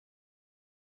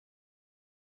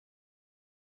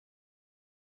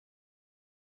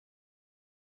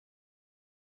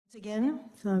Again,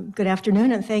 good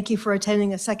afternoon, and thank you for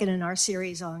attending a second in our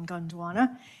series on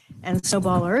Gondwana and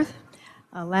Snowball Earth.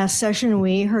 Last session,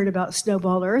 we heard about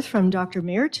Snowball Earth from Dr.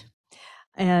 Meert,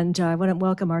 and I want to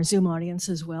welcome our Zoom audience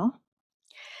as well.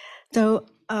 So,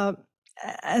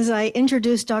 as I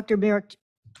introduced Dr. Meert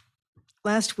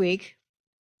last week,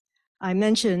 I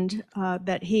mentioned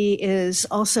that he is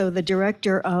also the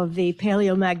director of the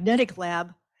Paleomagnetic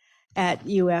Lab at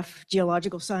UF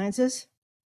Geological Sciences.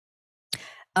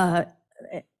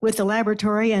 With the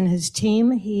laboratory and his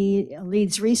team, he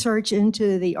leads research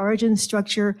into the origin,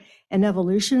 structure, and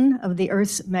evolution of the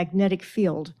Earth's magnetic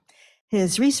field.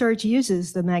 His research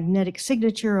uses the magnetic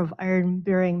signature of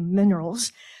iron-bearing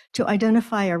minerals to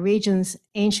identify a region's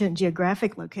ancient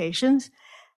geographic locations,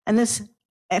 and this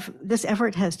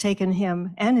effort has taken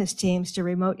him and his teams to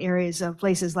remote areas of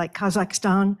places like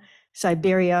Kazakhstan,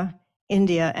 Siberia,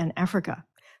 India, and Africa.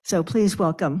 So please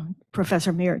welcome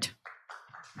Professor Meert.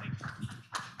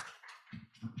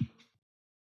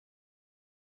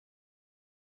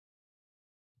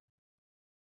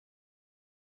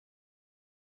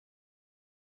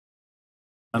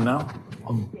 Now?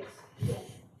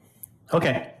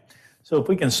 Okay, so if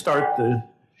we can start the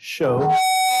show.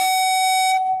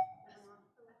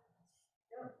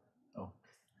 Oh,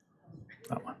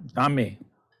 not me.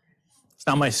 It's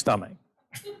not my stomach.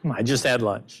 I just had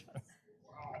lunch.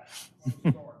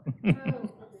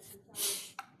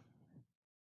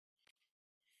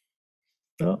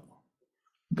 Oh,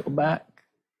 go back.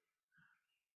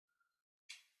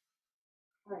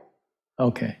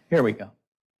 Okay, here we go.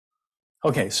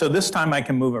 Okay, so this time I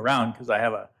can move around because I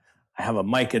have a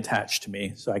mic attached to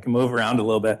me, so I can move around a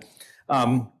little bit.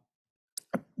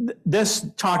 This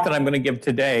talk that I'm going to give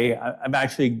today, I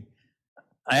actually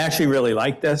really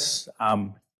like this.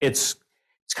 It's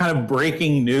kind of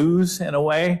breaking news in a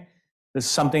way. This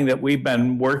is something that we've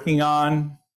been working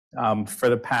on for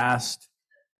the past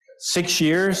 6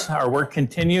 years. Our work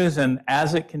continues, and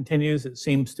as it continues, it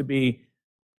seems to be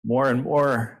more and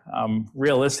more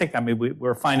realistic. I mean,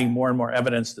 we're finding more and more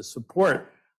evidence to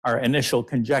support our initial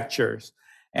conjectures.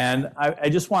 And I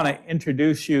just want to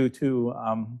introduce you to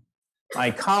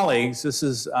my colleagues. This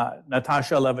is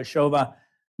Natasha Levashova,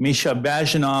 Misha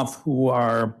Bazhinov, who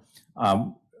are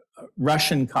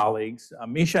Russian colleagues.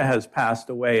 Misha has passed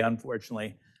away,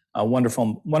 unfortunately. A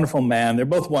wonderful, wonderful man. They're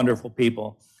both wonderful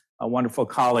people, wonderful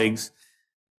colleagues.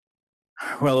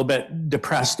 We're a little bit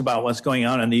depressed about what's going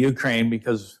on in the Ukraine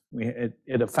because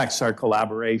it affects our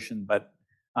collaboration, but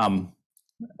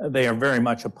they are very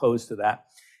much opposed to that.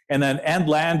 And then Ed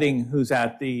Landing, who's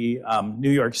at the New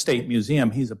York State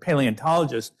Museum, he's a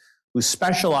paleontologist who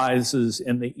specializes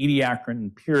in the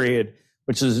Ediacaran period,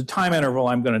 which is a time interval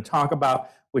I'm going to talk about,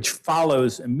 which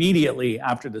follows immediately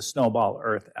after the Snowball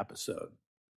Earth episode.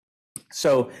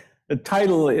 So the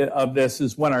title of this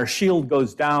is When Our Shield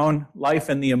Goes Down, Life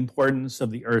and the Importance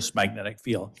of the Earth's Magnetic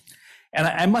Field. And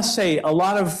I must say, a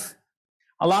lot of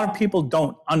people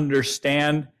don't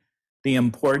understand the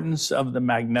importance of the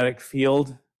magnetic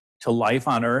field to life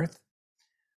on Earth.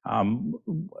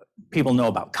 People know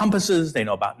about compasses, they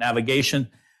know about navigation,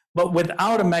 but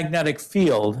without a magnetic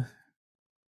field,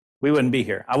 we wouldn't be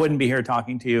here. I wouldn't be here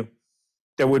talking to you.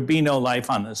 There would be no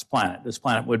life on this planet. This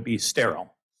planet would be sterile.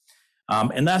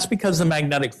 And that's because the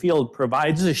magnetic field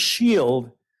provides a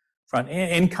shield from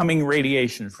incoming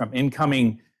radiation, from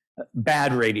incoming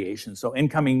bad radiation. So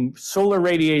incoming solar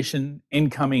radiation,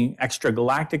 incoming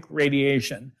extragalactic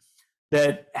radiation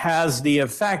that has the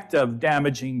effect of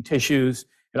damaging tissues.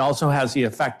 It also has the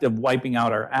effect of wiping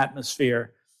out our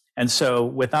atmosphere. And so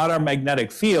without our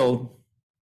magnetic field,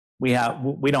 we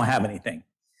don't have anything.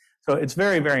 So it's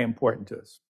very, very important to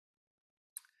us.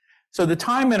 So the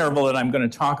time interval that I'm going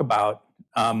to talk about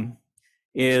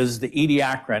is the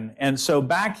Ediacaran. And so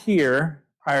back here,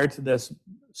 prior to this,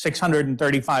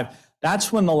 635,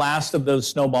 that's when the last of those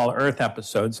Snowball Earth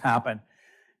episodes happened.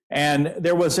 And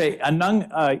there was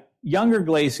a younger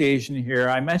glaciation here.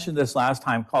 I mentioned this last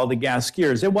time, called the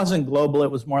Gaskiers. It wasn't global. It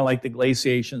was more like the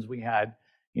glaciations we had,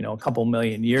 a couple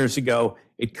million years ago.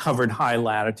 It covered high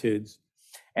latitudes.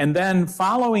 And then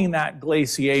following that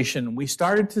glaciation, we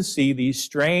started to see these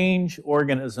strange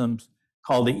organisms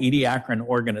called the Ediacaran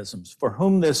organisms, for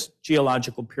whom this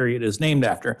geological period is named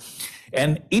after.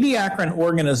 And Ediacaran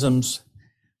organisms,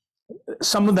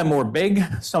 some of them were big,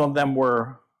 some of them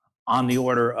were on the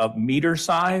order of meter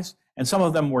size, and some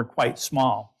of them were quite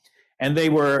small. And they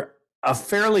were a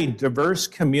fairly diverse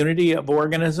community of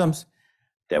organisms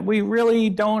that we really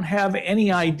don't have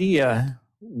any idea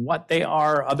what they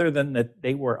are other than that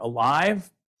they were alive.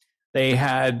 They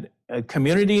had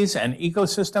communities and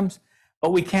ecosystems,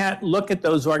 but we can't look at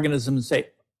those organisms and say,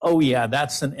 oh yeah,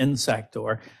 that's an insect,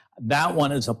 or that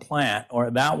one is a plant,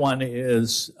 or that one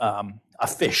is a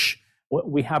fish.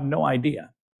 We have no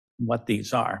idea what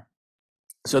these are.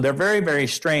 So they're very, very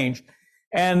strange.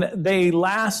 And they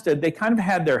kind of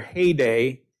had their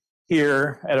heyday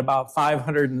here at about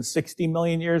 560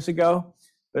 million years ago.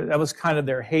 That was kind of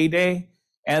their heyday.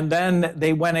 And then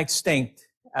they went extinct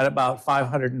at about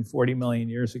 540 million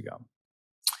years ago.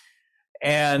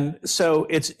 And so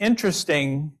it's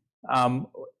interesting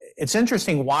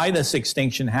why this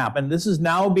extinction happened. This is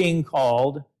now being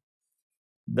called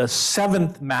the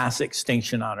 7th mass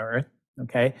extinction on Earth.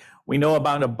 Okay, we know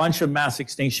about a bunch of mass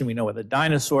extinction. We know where the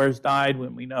dinosaurs died.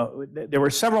 We know there were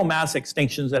several mass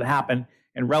extinctions that happened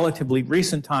in relatively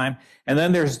recent time. And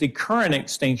then there's the current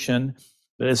extinction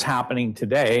that is happening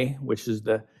today, which is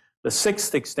the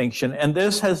 6th extinction. And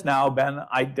this has now been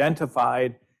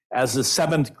identified as the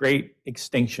 7th great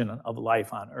extinction of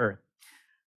life on Earth.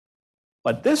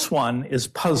 But this one is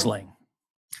puzzling.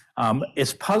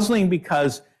 It's puzzling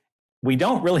because we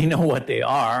don't really know what they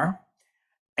are,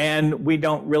 and we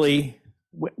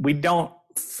don't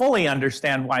fully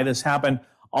understand why this happened,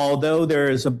 although there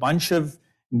is a bunch of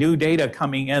new data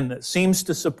coming in that seems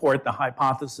to support the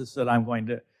hypothesis that I'm going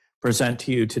to present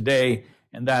to you today,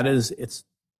 and that is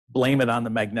blame it on the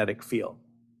magnetic field.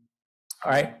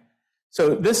 All right,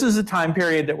 so this is a time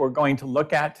period that we're going to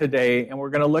look at today, and we're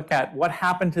going to look at what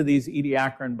happened to these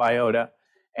Ediacaran biota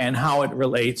and how it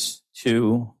relates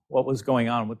to what was going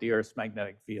on with the Earth's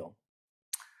magnetic field.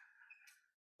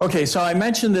 Okay, so I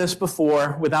mentioned this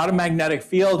before. Without a magnetic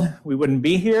field, we wouldn't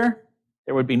be here.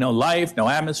 There would be no life, no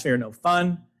atmosphere, no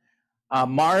fun.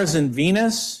 Mars and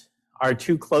Venus, our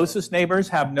two closest neighbors,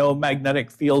 have no magnetic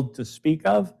field to speak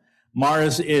of.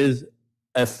 Mars is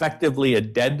effectively a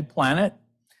dead planet.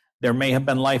 There may have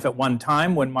been life at one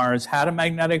time when Mars had a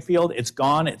magnetic field. It's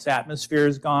gone. Its atmosphere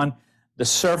is gone. The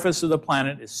surface of the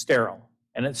planet is sterile.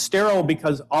 And it's sterile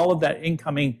because all of that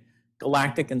incoming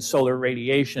galactic and solar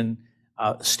radiation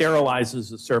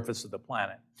sterilizes the surface of the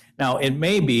planet. Now, it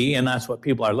may be, and that's what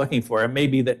people are looking for, it may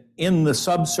be that in the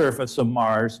subsurface of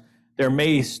Mars, there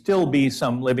may still be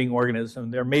some living organism.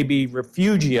 There may be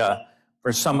refugia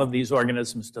for some of these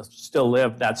organisms to still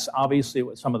live. That's obviously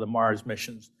what some of the Mars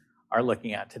missions are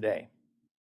looking at today.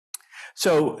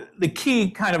 So the key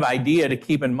kind of idea to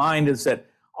keep in mind is that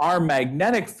our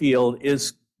magnetic field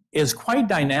is quite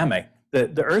dynamic.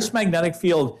 The Earth's magnetic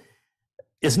field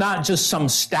is not just some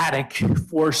static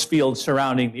force field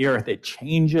surrounding the Earth. It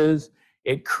changes.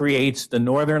 It creates the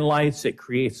northern lights. It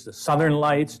creates the southern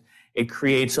lights. It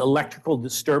creates electrical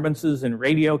disturbances in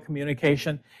radio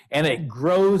communication. And it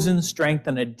grows in strength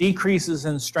and it decreases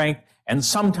in strength. And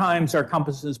sometimes our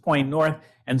compasses point north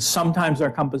and sometimes our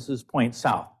compasses point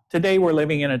south. Today we're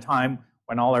living in a time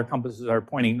when all our compasses are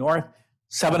pointing north.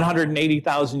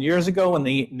 780,000 years ago when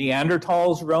the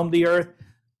Neanderthals roamed the Earth,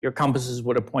 your compasses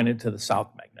would have pointed to the south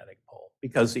magnetic pole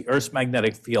because the Earth's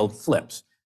magnetic field flips.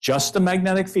 Just the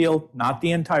magnetic field, not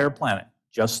the entire planet,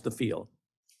 just the field.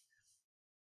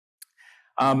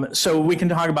 So we can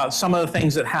talk about some of the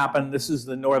things that happen. This is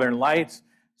the northern lights.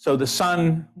 So the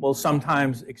sun will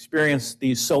sometimes experience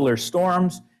these solar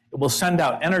storms. It will send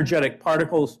out energetic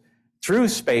particles through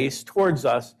space towards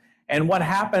us. And what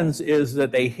happens is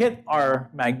that they hit our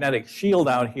magnetic shield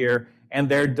out here and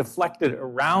they're deflected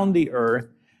around the Earth.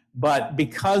 But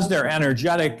because they're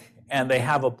energetic and they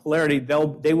have a polarity,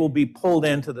 they will be pulled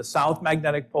into the south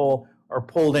magnetic pole or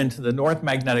pulled into the north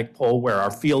magnetic pole where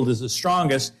our field is the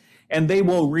strongest. And they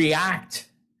will react,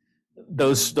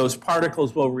 those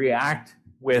particles will react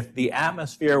with the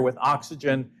atmosphere, with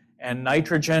oxygen and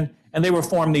nitrogen. And they will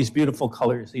form these beautiful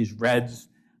colors, these reds,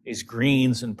 these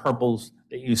greens and purples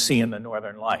that you see in the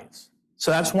northern lights.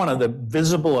 So that's one of the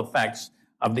visible effects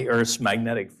of the Earth's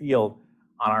magnetic field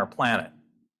on our planet.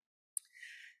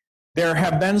 There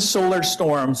have been solar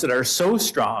storms that are so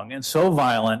strong and so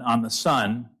violent on the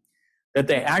sun that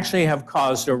they actually have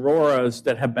caused auroras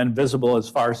that have been visible as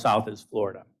far south as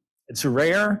Florida. It's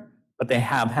rare, but they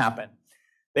have happened.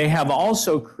 They have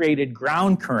also created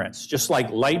ground currents, just like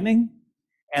lightning,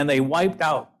 and they wiped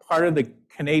out part of the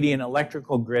Canadian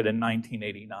electrical grid in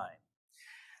 1989.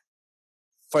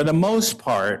 For the most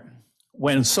part,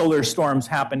 when solar storms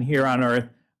happen here on Earth,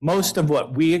 most of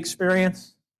what we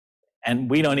experience, and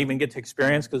we don't even get to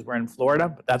experience because we're in Florida,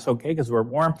 but that's okay because we're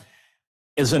warm,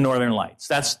 is the northern lights.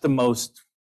 That's the most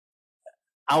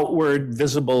outward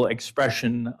visible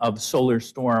expression of solar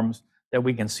storms that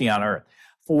we can see on Earth.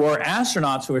 For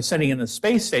astronauts who are sitting in the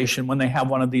space station, when they have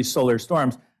one of these solar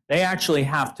storms, they actually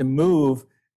have to move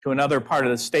to another part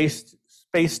of the space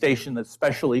station that's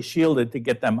specially shielded to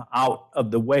get them out of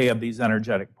the way of these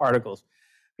energetic particles.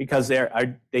 because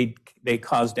they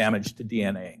cause damage to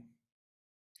DNA.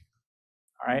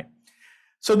 All right.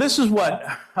 So this is what,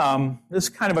 this is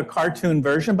kind of a cartoon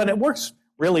version, but it works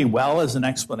really well as an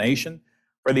explanation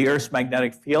for the Earth's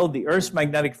magnetic field. The Earth's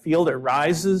magnetic field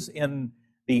arises in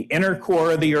the inner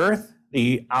core of the Earth.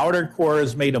 The outer core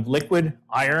is made of liquid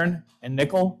iron and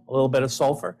nickel, a little bit of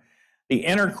sulfur. The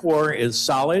inner core is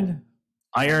solid,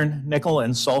 iron, nickel,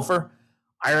 and sulfur.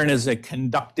 Iron is a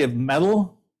conductive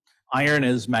metal. Iron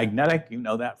is magnetic. You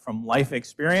know that from life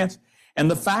experience. And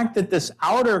the fact that this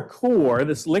outer core,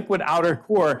 this liquid outer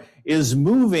core, is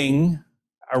moving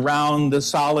around the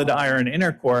solid iron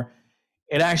inner core,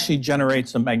 it actually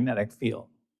generates a magnetic field.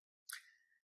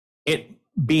 It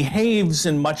behaves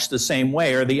in much the same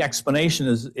way, or the explanation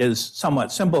is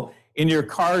somewhat simple. In your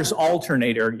car's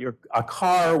alternator, a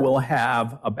car will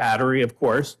have a battery, of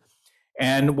course,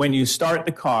 and when you start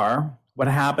the car, what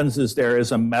happens is there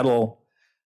is a metal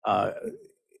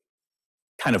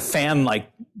kind of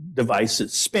fan-like device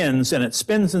that spins, and it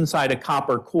spins inside a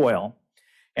copper coil.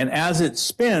 And as it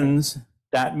spins,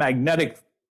 that magnetic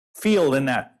field in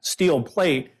that steel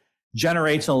plate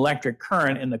generates an electric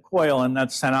current in the coil, and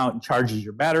that's sent out and charges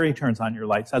your battery, turns on your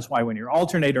lights. That's why when your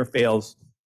alternator fails,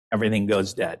 everything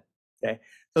goes dead. Okay?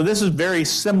 So this is very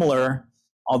similar,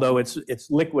 although it's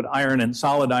liquid iron and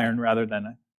solid iron rather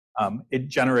than it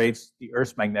generates the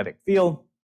Earth's magnetic field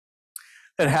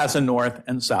that has a north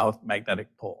and south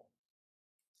magnetic pole.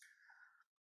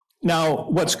 Now,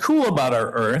 what's cool about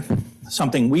our Earth,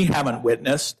 something we haven't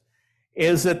witnessed,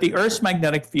 is that the Earth's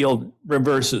magnetic field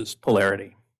reverses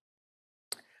polarity.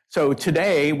 So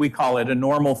today we call it a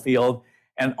normal field,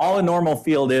 and all a normal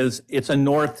field is, it's a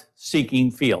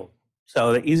north-seeking field.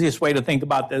 So the easiest way to think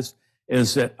about this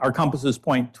is that our compasses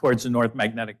point towards the north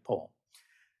magnetic pole.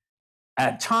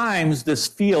 At times, this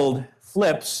field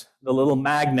flips the little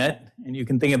magnet, and you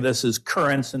can think of this as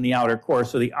currents in the outer core.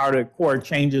 So the outer core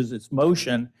changes its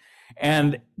motion,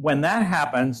 and when that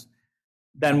happens,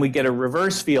 then we get a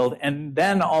reverse field, and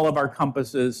then all of our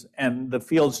compasses and the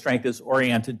field strength is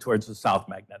oriented towards the south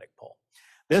magnetic pole.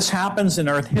 This happens in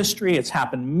Earth history. It's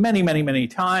happened many, many, many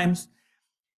times.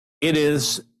 It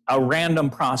is a random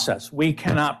process. We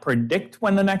cannot predict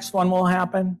when the next one will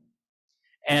happen,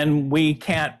 and we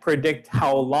can't predict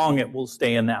how long it will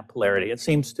stay in that polarity. It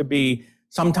seems to be,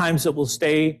 sometimes it will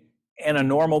stay in a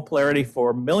normal polarity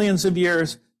for millions of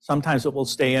years, sometimes it will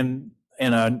stay in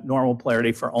a normal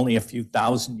polarity for only a few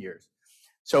thousand years.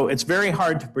 So it's very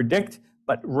hard to predict,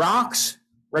 but rocks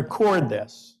record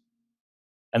this.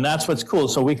 And that's what's cool.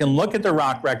 So we can look at the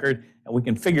rock record and we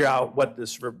can figure out what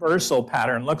this reversal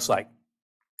pattern looks like.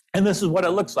 And this is what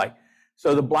it looks like.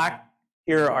 So the black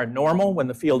here are normal when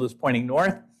the field is pointing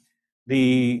north.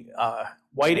 The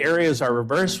white areas are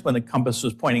reversed when the compass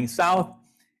is pointing south.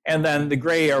 And then the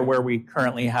gray are where we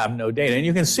currently have no data. And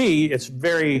you can see it's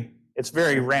very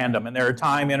random. And there are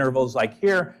time intervals like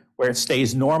here where it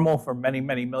stays normal for many,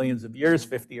 many millions of years,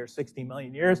 50 or 60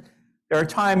 million years. There are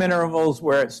time intervals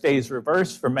where it stays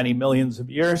reversed for many millions of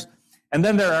years. And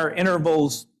then there are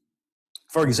intervals,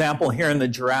 for example, here in the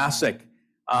Jurassic,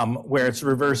 where it's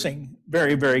reversing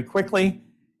very, very quickly.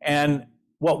 And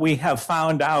what we have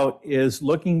found out is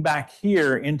looking back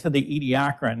here into the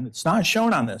Ediacaran, it's not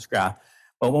shown on this graph,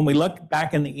 but when we look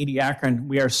back in the Ediacaran,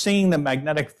 we are seeing the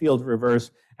magnetic field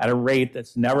reverse at a rate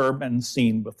that's never been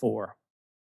seen before.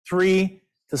 3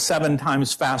 to 7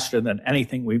 times faster than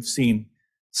anything we've seen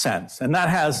since. And that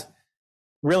has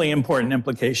really important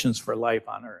implications for life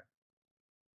on Earth.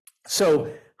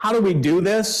 So how do we do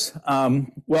this?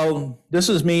 Well, this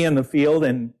is me in the field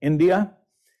in India.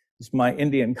 This is my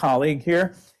Indian colleague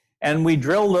here. And we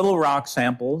drill little rock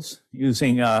samples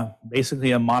using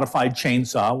basically a modified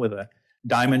chainsaw with a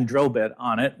diamond drill bit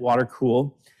on it, water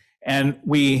cooled. And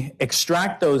we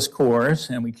extract those cores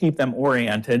and we keep them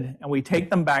oriented and we take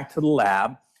them back to the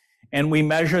lab and we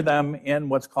measure them in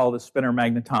what's called a spinner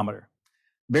magnetometer.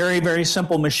 Very, very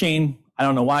simple machine. I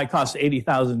don't know why it costs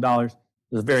 $80,000. It's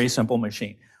a very simple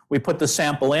machine. We put the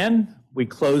sample in, we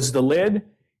close the lid.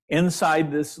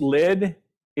 Inside this lid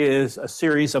is a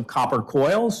series of copper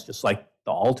coils, just like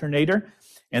the alternator.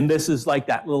 And this is like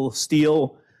that little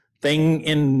steel thing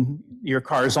in your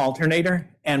car's alternator.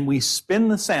 And we spin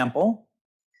the sample.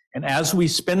 And as we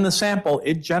spin the sample,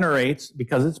 it generates,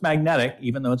 because it's magnetic,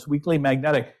 even though it's weakly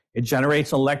magnetic, it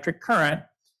generates electric current.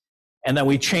 And then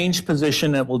we change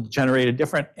position, it will generate a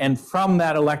different, and from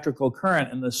that electrical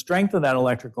current and the strength of that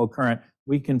electrical current,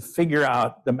 we can figure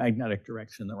out the magnetic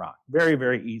direction of the rock. Very,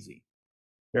 very easy.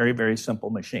 Very, very simple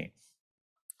machine.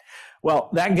 Well,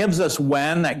 that gives us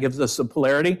when, that gives us the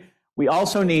polarity. We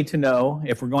also need to know,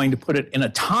 if we're going to put it in a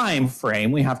time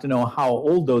frame, we have to know how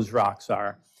old those rocks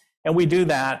are. And we do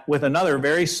that with another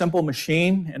very simple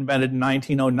machine invented in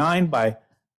 1909 by a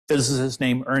physicist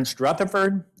named Ernst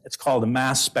Rutherford. It's called a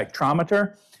mass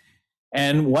spectrometer.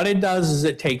 And what it does is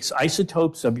it takes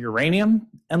isotopes of uranium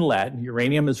and lead.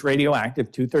 Uranium is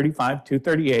radioactive, 235,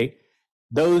 238.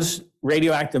 Those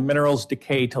radioactive minerals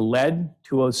decay to lead,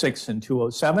 206 and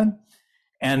 207.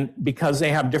 And because they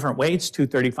have different weights,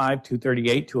 235,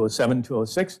 238, 207,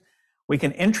 206, we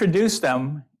can introduce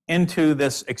them into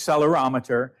this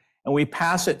accelerometer, and we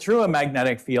pass it through a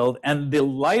magnetic field, and the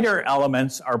lighter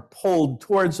elements are pulled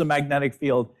towards the magnetic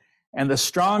field, and the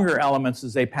stronger elements,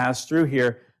 as they pass through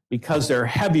here, because they're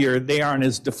heavier, they aren't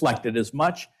as deflected as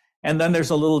much. And then there's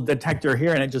a little detector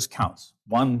here, and it just counts.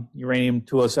 1, uranium,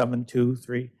 207, 2,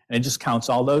 3, and it just counts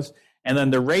all those. And then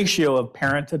the ratio of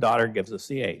parent to daughter gives us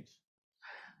the age.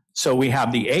 So we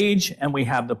have the age and we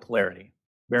have the polarity.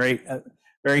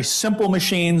 Very simple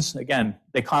machines. Again,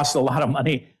 they cost a lot of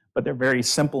money, but they're very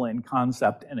simple in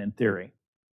concept and in theory.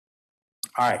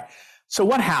 All right, so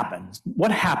what happened?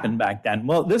 What happened back then?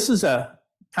 Well, this is a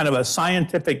kind of a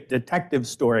scientific detective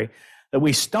story that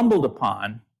we stumbled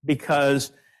upon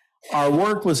because our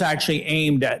work was actually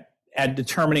aimed at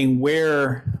determining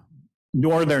where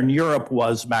Northern Europe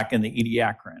was back in the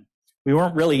Ediacaran. We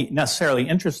weren't really necessarily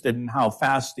interested in how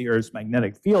fast the Earth's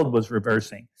magnetic field was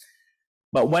reversing.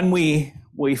 But when we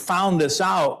found this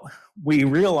out, we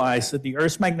realized that the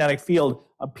Earth's magnetic field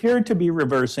appeared to be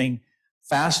reversing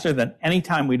faster than any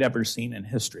time we'd ever seen in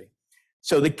history.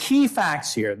 So the key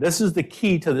facts here, this is the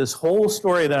key to this whole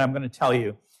story that I'm going to tell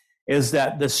you, is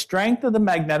that the strength of the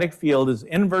magnetic field is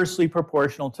inversely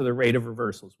proportional to the rate of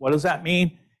reversals. What does that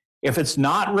mean? If it's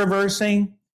not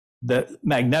reversing, the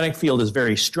magnetic field is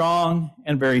very strong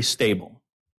and very stable.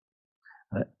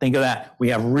 Think of that. We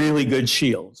have really good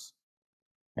shields.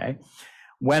 Okay?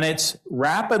 When it's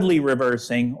rapidly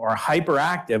reversing or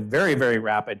hyperactive, very, very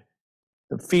rapid,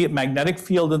 the magnetic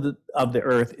field of the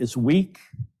Earth is weak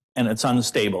and it's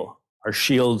unstable. Our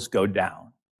shields go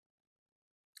down.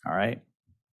 All right?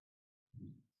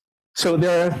 So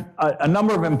there are a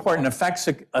number of important effects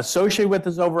associated with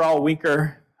this overall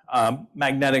weaker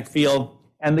magnetic field.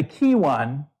 And the key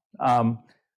one,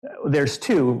 there's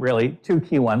two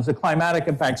key ones. The climatic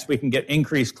effects, we can get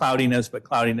increased cloudiness, but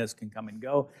cloudiness can come and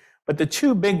go. But the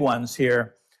two big ones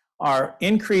here are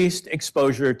increased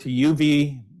exposure to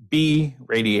UVB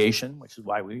radiation, which is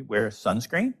why we wear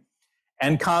sunscreen,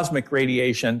 and cosmic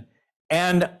radiation,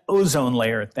 and ozone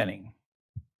layer thinning.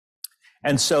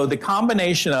 And so the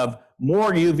combination of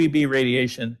more UVB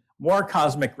radiation, more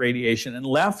cosmic radiation, and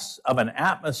less of an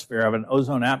atmosphere, of an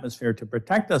ozone atmosphere to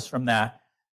protect us from that,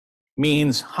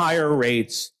 means higher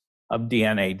rates of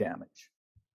DNA damage.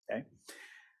 Okay?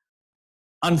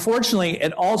 Unfortunately,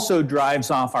 it also drives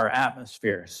off our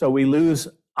atmosphere. So we lose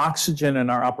oxygen in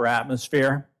our upper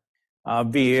atmosphere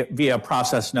via a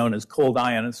process known as cold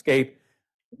ion escape.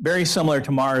 Very similar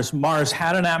to Mars. Mars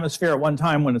had an atmosphere at one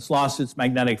time. When it's lost its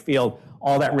magnetic field,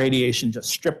 all that radiation just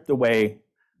stripped away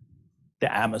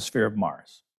the atmosphere of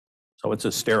Mars. So it's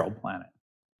a sterile planet.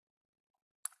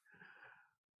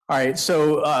 All right,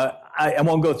 so I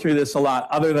won't go through this a lot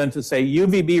other than to say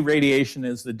UVB radiation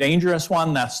is the dangerous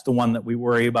one. That's the one that we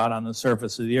worry about on the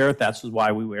surface of the Earth. That's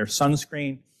why we wear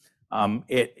sunscreen.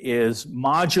 It is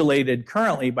modulated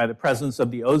currently by the presence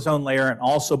of the ozone layer and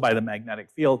also by the magnetic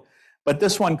field. But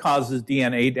this one causes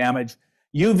DNA damage.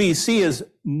 UVC is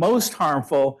most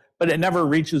harmful, but it never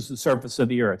reaches the surface of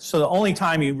the Earth. So the only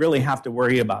time you really have to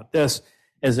worry about this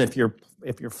is if you're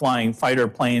flying fighter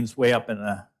planes way up in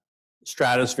the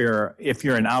stratosphere, or if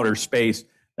you're in outer space,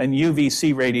 then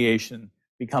UVC radiation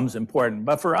becomes important.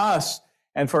 But for us,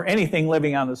 and for anything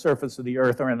living on the surface of the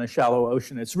Earth or in the shallow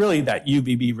ocean, it's really that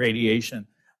UVB radiation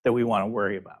that we want to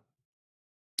worry about.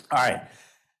 All right.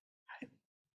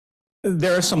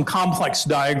 There are some complex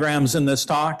diagrams in this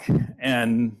talk,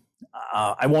 and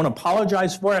I won't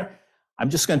apologize for it.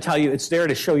 I'm just going to tell you it's there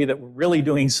to show you that we're really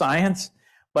doing science.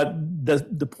 But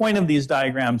the point of these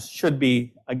diagrams should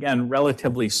be, again,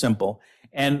 relatively simple.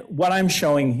 And what I'm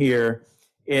showing here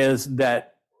is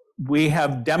that we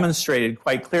have demonstrated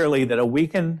quite clearly that a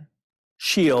weakened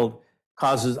shield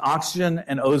causes oxygen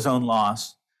and ozone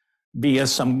loss via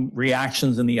some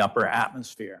reactions in the upper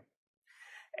atmosphere.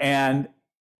 And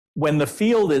when the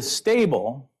field is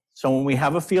stable, so when we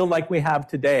have a field like we have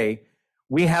today,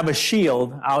 we have a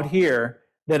shield out here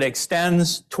that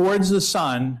extends towards the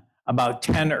sun about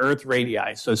 10 Earth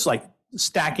radii. So it's like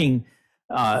stacking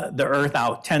the Earth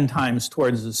out 10 times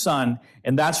towards the sun,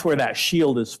 and that's where that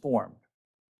shield is formed.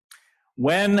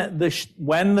 When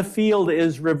the field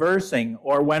is reversing,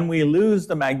 or when we lose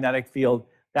the magnetic field,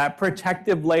 that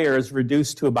protective layer is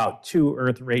reduced to about 2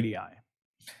 Earth radii.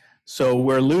 So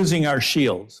we're losing our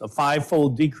shields, a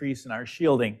 5-fold decrease in our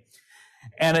shielding.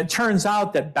 And it turns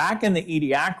out that back in the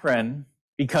Ediacaran,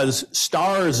 because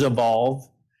stars evolve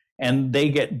and they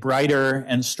get brighter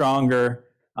and stronger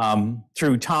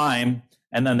through time,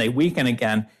 and then they weaken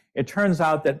again, it turns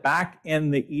out that back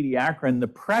in the Ediacaran, the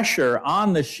pressure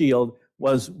on the shield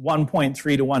was 1.3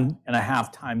 to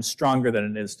 1.5 times stronger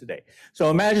than it is today. So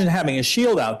imagine having a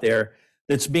shield out there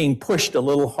that's being pushed a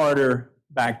little harder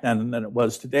back then than it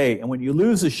was today. And when you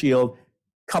lose a shield,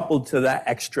 coupled to that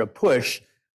extra push,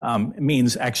 it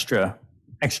means extra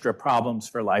problems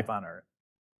for life on Earth.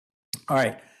 All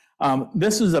right,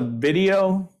 this is a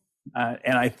video,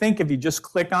 and I think if you just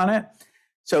click on it,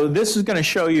 so this is going to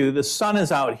show you the sun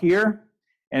is out here,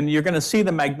 and you're going to see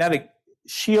the magnetic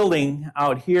shielding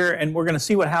out here, and we're going to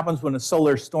see what happens when a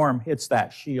solar storm hits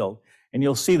that shield. And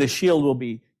you'll see the shield will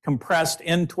be compressed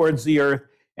in towards the Earth,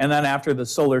 and then after the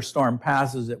solar storm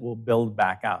passes, it will build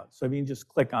back out. So if you can just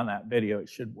click on that video, it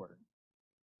should work.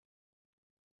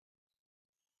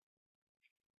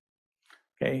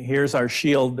 Okay, here's our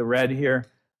shield, the red here.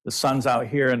 The sun's out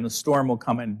here, and the storm will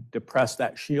come and depress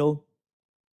that shield.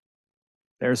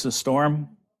 There's the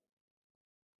storm.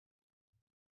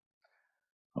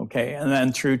 Okay, and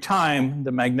then through time,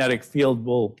 the magnetic field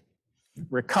will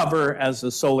recover as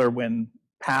the solar wind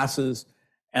passes,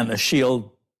 and the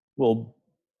shield will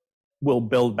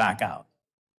build back out.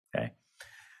 Okay,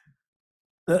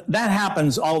 that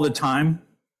happens all the time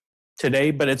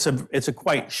today, but it's a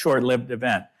quite short-lived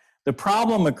event. The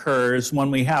problem occurs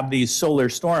when we have these solar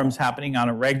storms happening on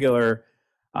a regular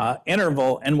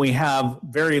interval, and we have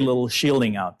very little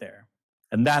shielding out there,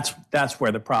 and that's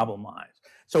where the problem lies.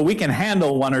 So we can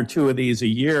handle 1 or 2 of these a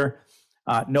year,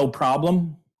 no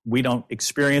problem. We don't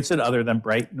experience it other than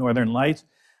bright northern lights.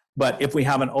 But if we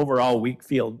have an overall weak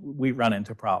field, we run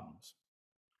into problems.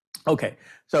 Okay,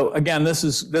 so again, this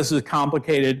is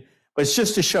complicated, but it's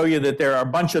just to show you that there are a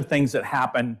bunch of things that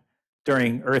happen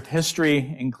during Earth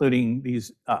history, including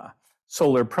these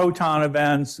solar proton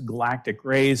events, galactic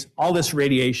rays, all this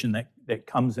radiation that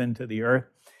comes into the Earth.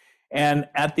 And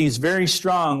at these very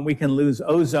strong, we can lose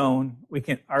ozone.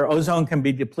 Our ozone can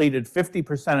be depleted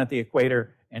 50% at the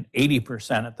equator and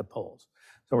 80% at the poles.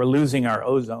 So we're losing our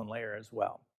ozone layer as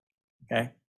well. Okay,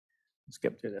 let's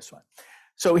skip to this one.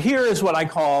 So here is what I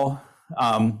call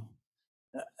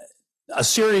a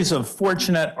series of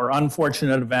fortunate or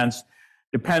unfortunate events,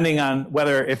 depending on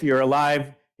whether, if you're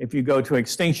alive, if you go to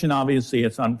extinction, obviously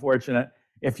it's unfortunate.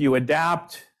 If you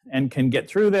adapt and can get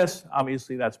through this,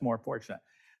 obviously that's more fortunate.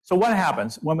 So what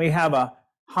happens when we have a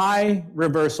high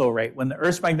reversal rate, when the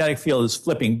Earth's magnetic field is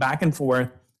flipping back and forth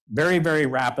very, very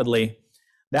rapidly?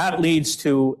 That leads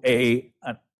to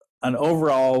an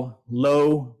overall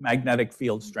low magnetic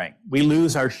field strength. We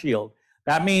lose our shield.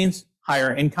 That means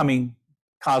higher incoming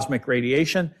cosmic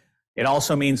radiation. It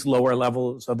also means lower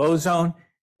levels of ozone.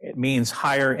 It means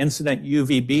higher incident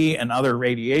UVB and other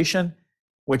radiation,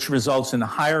 which results in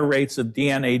higher rates of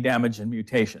DNA damage and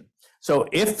mutation. So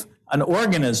if an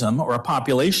organism or a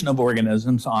population of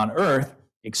organisms on Earth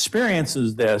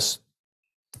experiences this,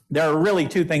 there are really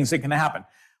 2 things that can happen.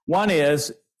 One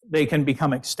is they can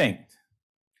become extinct.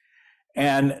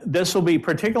 And this will be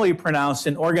particularly pronounced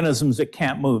in organisms that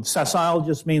can't move. Sessile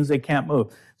just means they can't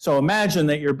move. So imagine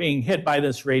that you're being hit by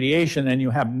this radiation and you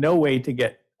have no way to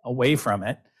get away from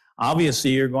it.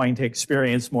 Obviously, you're going to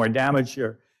experience more damage.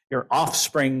 Your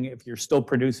offspring, if you're still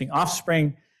producing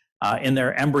offspring, in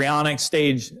their embryonic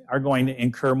stage, are going to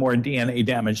incur more DNA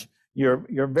damage.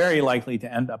 You're very likely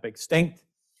to end up extinct.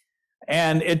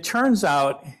 And it turns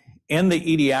out in the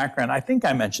Ediacaran, I think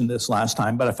I mentioned this last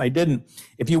time, but if I didn't,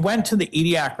 if you went to the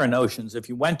Ediacaran oceans, if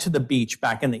you went to the beach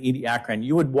back in the Ediacaran,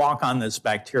 you would walk on this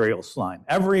bacterial slime.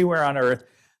 Everywhere on Earth,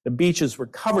 the beaches were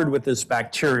covered with this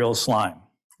bacterial slime.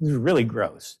 It was really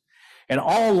gross. And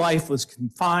all life was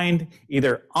confined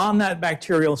either on that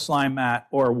bacterial slime mat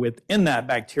or within that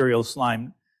bacterial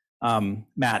slime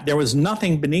mat. There was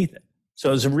nothing beneath it. So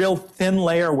it was a real thin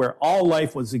layer where all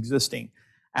life was existing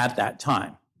at that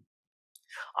time.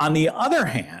 On the other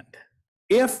hand,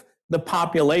 if the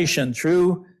population,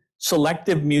 through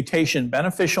selective mutation,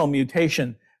 beneficial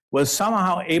mutation, was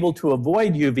somehow able to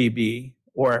avoid UVB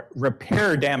or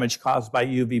repair damage caused by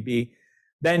UVB,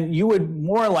 then you would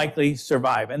more likely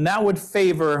survive. And that would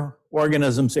favor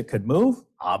organisms that could move,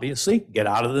 obviously, get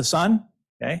out of the sun,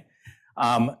 okay?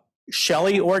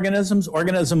 Shelly organisms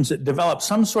that develop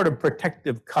some sort of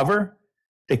protective cover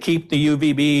to keep the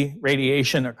UVB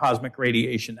radiation or cosmic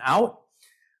radiation out.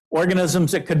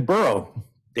 Organisms that could burrow,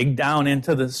 dig down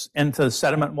into the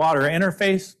sediment water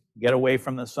interface, get away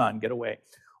from the sun, get away.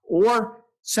 Or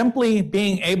simply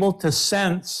being able to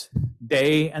sense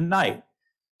day and night.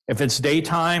 If it's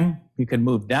daytime, you can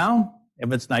move down.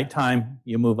 If it's nighttime,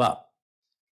 you move up.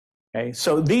 Okay,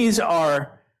 so these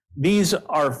are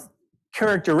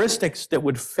characteristics that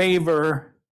would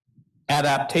favor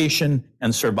adaptation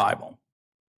and survival.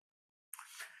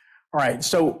 All right,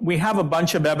 so we have a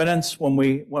bunch of evidence.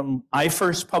 When I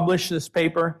first published this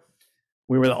paper,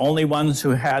 we were the only ones who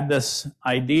had this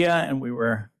idea, and we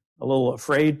were a little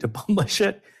afraid to publish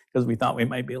it because we thought we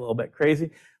might be a little bit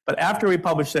crazy. But after we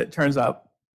published it, it turns out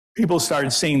people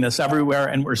started seeing this everywhere,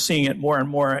 and we're seeing it more and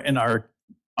more, and our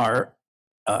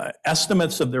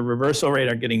estimates of the reversal rate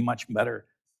are getting much better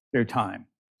through time.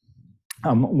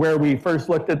 Where we first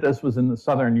looked at this was in the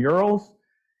southern Urals,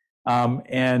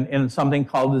 and in something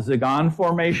called the Zagan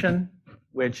Formation,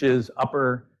 which is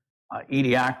upper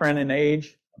Ediacaran in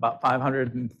age, about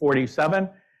 547.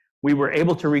 We were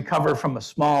able to recover from a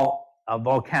small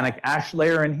volcanic ash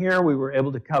layer in here. We were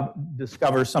able to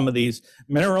discover some of these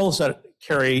minerals that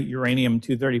carry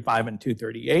uranium-235 and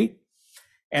 238.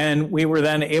 And we were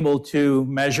then able to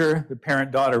measure the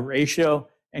parent-daughter ratio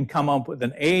and come up with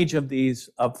an age of these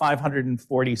of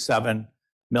 547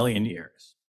 million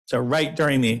years. So right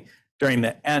near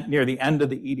the end of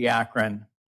the Ediacaran.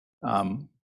 And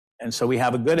so we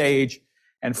have a good age.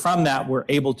 And from that, we're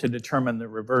able to determine the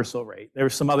reversal rate. There were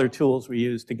some other tools we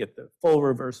used to get the full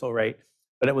reversal rate,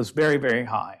 but it was very, very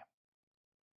high.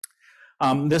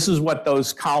 This is what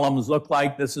those columns look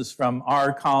like. This is from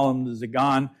our column, the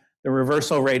Zagan. The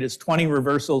reversal rate is 20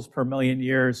 reversals per million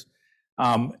years.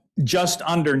 Just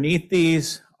underneath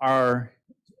these are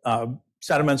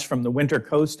sediments from the winter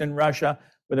coast in Russia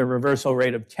with a reversal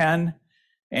rate of 10.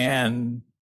 And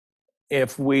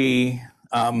if we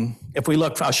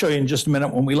look, I'll show you in just a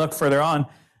minute, when we look further on,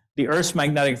 the Earth's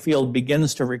magnetic field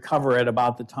begins to recover at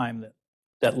about the time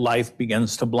that life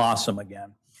begins to blossom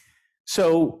again.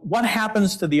 So what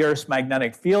happens to the Earth's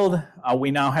magnetic field?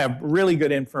 We now have really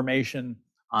good information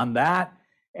on that.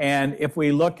 And if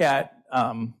we look at,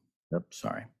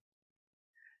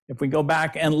 if we go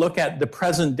back and look at the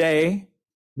present day,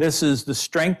 this is the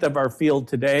strength of our field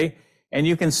today. And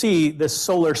you can see this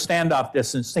solar standoff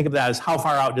distance. Think of that as how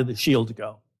far out did the shields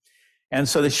go. And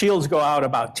so the shields go out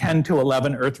about 10 to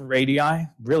 11 Earth radii,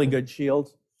 really good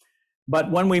shields.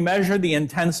 But when we measure the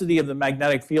intensity of the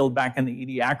magnetic field back in the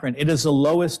Ediacaran, it is the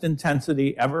lowest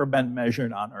intensity ever been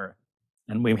measured on Earth.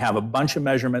 And we have a bunch of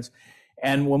measurements.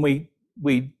 And when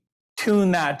we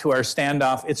tune that to our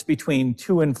standoff, it's between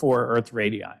 2 and 4 Earth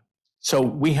radii. So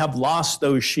we have lost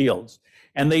those shields.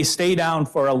 And they stay down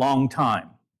for a long time.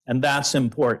 And that's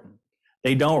important.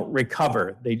 They don't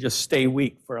recover. They just stay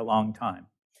weak for a long time.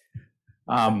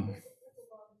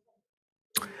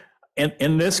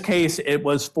 In this case, it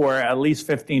was for at least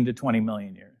 15 to 20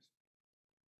 million years.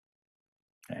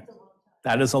 Okay.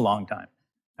 That is a long time.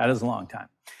 That is a long time.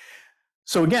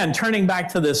 So again, turning back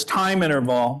to this time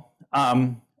interval,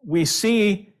 we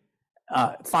see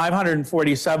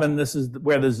 547, this is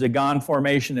where the Zagan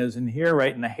Formation is in here,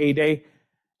 right in the heyday.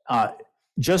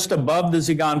 Just above the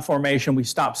Zagan Formation, we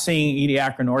stop seeing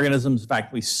Ediacaran organisms. In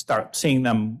fact, we start seeing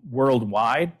them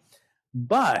worldwide.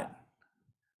 But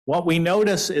what we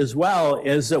notice as well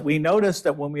is that we notice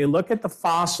that when we look at the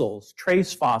fossils,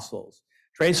 trace fossils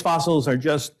are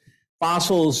just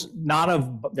fossils,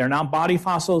 they're not body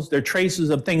fossils, they're traces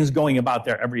of things going about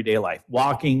their everyday life,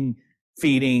 walking,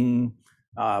 feeding,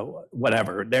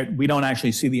 whatever. We don't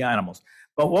actually see the animals.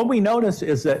 But what we notice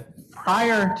is that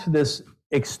prior to this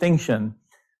extinction,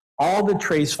 all the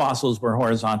trace fossils were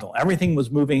horizontal. Everything was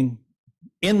moving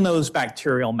in those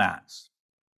bacterial mats.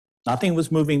 Nothing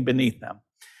was moving beneath them.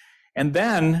 And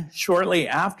then shortly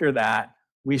after that,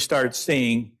 we start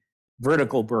seeing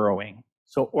vertical burrowing.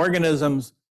 So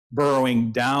organisms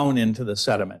burrowing down into the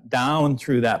sediment, down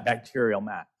through that bacterial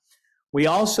mat. We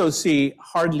also see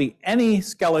hardly any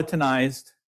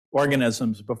skeletonized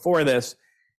organisms before this.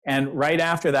 And right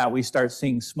after that, we start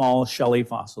seeing small shelly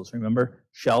fossils. Remember,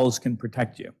 shells can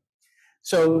protect you.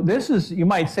 So this is, you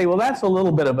might say, well, that's a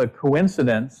little bit of a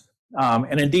coincidence.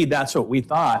 And indeed, that's what we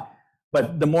thought.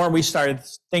 But the more we started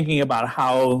thinking about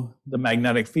how the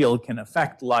magnetic field can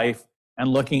affect life and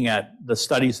looking at the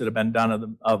studies that have been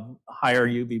done of higher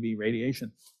UVB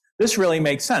radiation, this really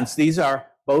makes sense. These are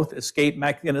both escape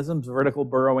mechanisms, vertical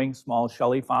burrowing, small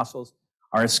shelly fossils,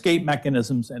 are escape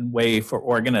mechanisms and way for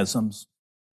organisms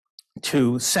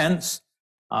to sense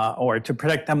or to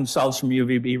protect themselves from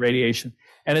UVB radiation.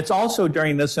 And it's also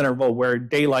during this interval where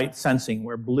daylight sensing,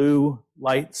 where blue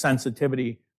light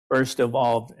sensitivity first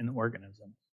evolved in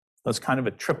organisms. So it's kind of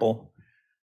a triple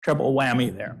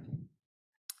whammy there.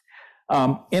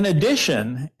 In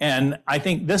addition, and I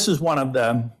think this is one of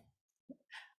the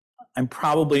I'm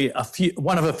probably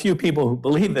one of a few people who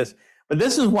believe this, but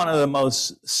this is one of the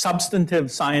most substantive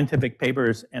scientific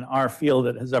papers in our field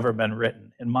that has ever been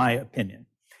written, in my opinion.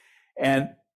 And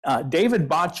David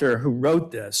Botcher, who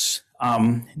wrote this,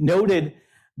 noted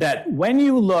that when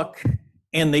you look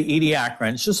in the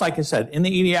Ediacarans, just like I said, in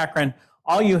the Ediacaran,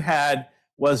 all you had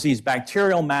was these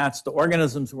bacterial mats. The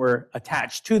organisms were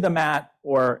attached to the mat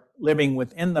or living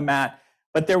within the mat,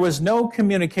 but there was no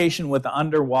communication with the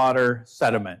underwater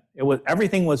sediment.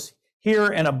 Everything was here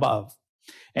and above.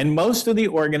 And most of the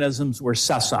organisms were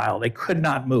sessile. They could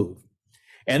not move.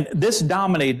 And this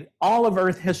dominated all of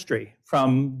Earth history,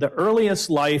 from the earliest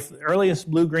life, the earliest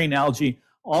blue-green algae,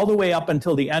 all the way up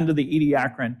until the end of the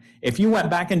Ediacaran. If you went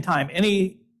back in time,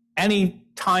 any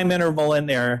time interval in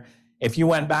there, if you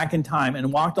went back in time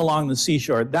and walked along the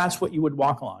seashore, that's what you would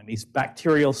walk along, these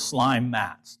bacterial slime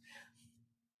mats.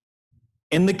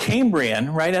 In the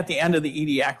Cambrian, right at the end of the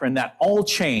Ediacaran, that all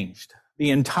changed. The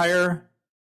entire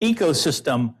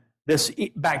ecosystem, this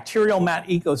bacterial mat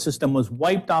ecosystem, was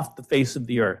wiped off the face of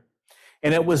the Earth.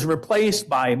 And it was replaced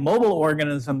by mobile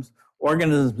organisms,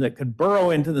 organisms that could burrow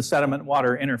into the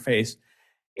sediment-water interface.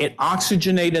 It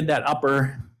oxygenated that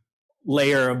upper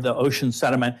layer of the ocean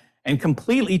sediment and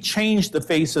completely changed the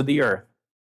face of the Earth.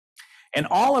 And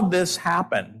all of this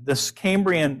happened, this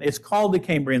Cambrian, it's called the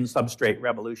Cambrian substrate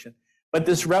revolution, but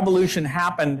this revolution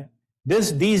happened,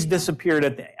 these disappeared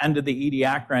at the end of the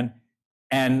Ediacaran,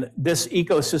 and this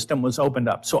ecosystem was opened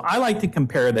up. So I like to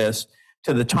compare this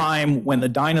to the time when the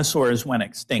dinosaurs went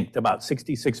extinct about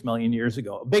 66 million years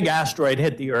ago. A big asteroid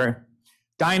hit the Earth.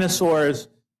 Dinosaurs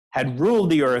had ruled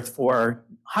the Earth for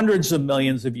hundreds of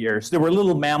millions of years. There were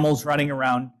little mammals running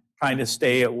around trying to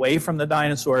stay away from the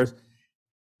dinosaurs.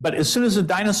 But as soon as the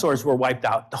dinosaurs were wiped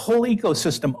out, the whole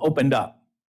ecosystem opened up.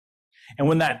 And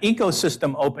when that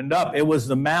ecosystem opened up, it was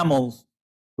the mammals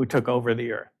who took over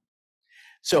the Earth.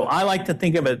 So I like to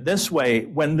think of it this way: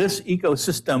 when this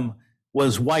ecosystem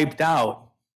was wiped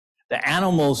out, the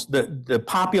animals, the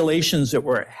populations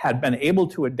that had been able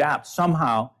to adapt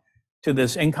somehow to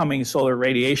this incoming solar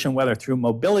radiation, whether through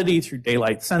mobility, through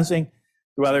daylight sensing,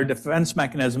 through other defense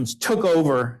mechanisms, took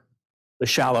over the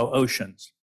shallow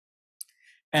oceans.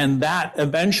 And that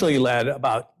eventually led,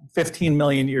 about 15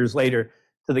 million years later,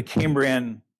 to the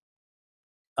Cambrian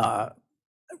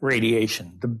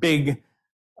radiation, the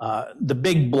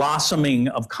big blossoming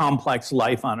of complex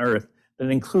life on Earth that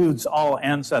includes all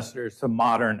ancestors to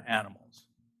modern animals.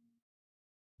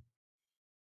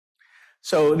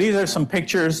 So these are some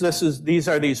pictures. These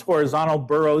are these horizontal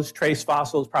burrows, trace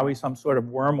fossils, probably some sort of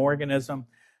worm organism.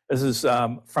 This is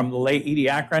from the late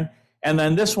Ediacaran. And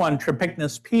then this one,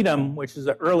 Trypichnus pedum, which is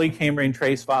an early Cambrian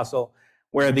trace fossil,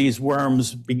 where these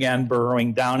worms began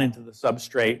burrowing down into the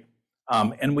substrate,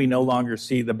 and we no longer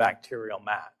see the bacterial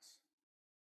mats.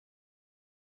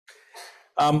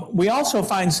 We also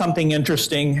find something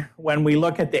interesting when we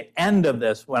look at the end of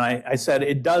this, when I said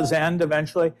it does end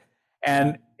eventually,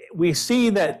 and we see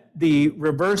that the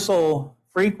reversal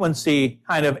frequency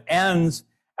kind of ends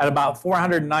at about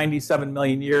 497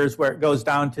 million years, where it goes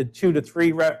down to 2 to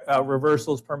 3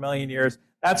 reversals per million years.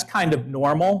 That's kind of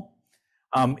normal,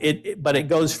 but it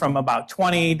goes from about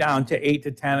 20 down to 8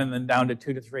 to 10 and then down to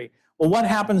 2 to 3. Well, what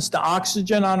happens to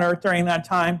oxygen on Earth during that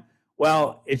time?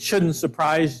 Well, it shouldn't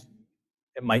surprise.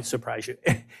 It might surprise you.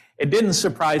 It didn't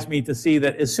surprise me to see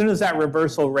that as soon as that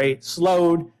reversal rate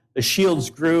slowed, the shields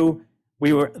grew,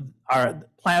 our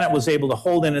planet was able to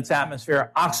hold in its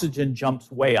atmosphere, oxygen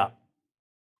jumps way up.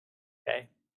 Okay?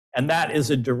 And that is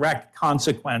a direct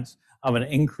consequence of an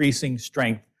increasing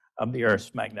strength of the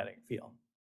Earth's magnetic field.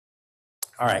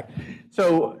 All right,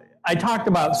 so I talked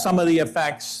about some of the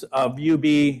effects of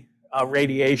UV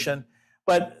radiation.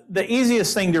 But the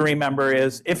easiest thing to remember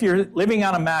is if you're living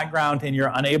on a mat ground and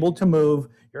you're unable to move,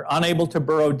 you're unable to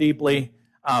burrow deeply,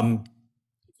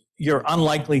 you're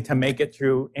unlikely to make it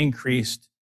through increased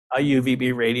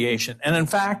UVB radiation. And in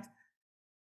fact,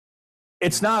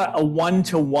 it's not a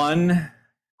one-to-one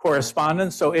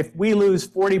correspondence. So if we lose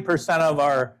 40% of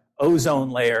our ozone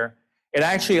layer, it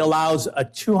actually allows a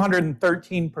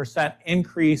 213%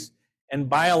 increase in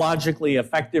biologically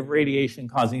effective radiation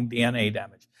causing DNA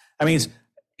damage. That means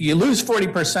you lose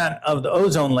 40% of the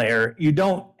ozone layer, you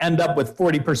don't end up with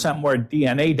 40% more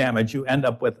DNA damage, you end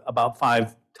up with about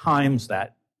 5 times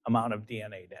that amount of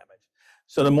DNA damage.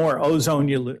 So the more ozone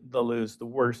you lose, the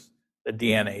worse the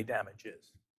DNA damage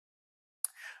is.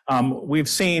 You've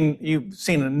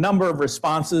seen a number of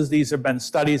responses. These have been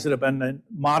studies that have been in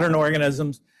modern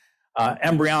organisms,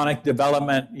 embryonic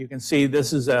development. You can see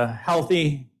this is a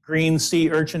healthy green sea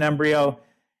urchin embryo,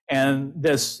 and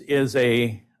this is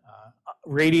a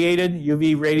radiated,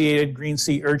 UV radiated green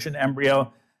sea urchin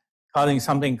embryo, causing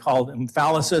something called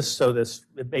omphalosis. So this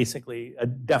basically a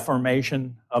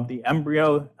deformation of the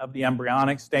embryo, of the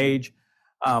embryonic stage.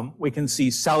 We can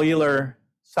see cellular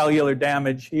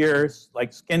damage here,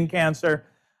 like skin cancer.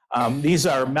 These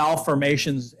are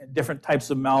malformations, different types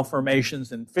of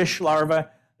malformations in fish larvae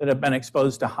that have been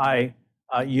exposed to high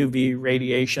UV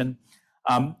radiation.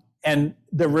 And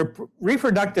the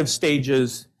reproductive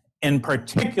stages in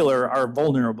particular are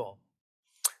vulnerable.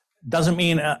 Doesn't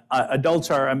mean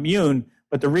adults are immune,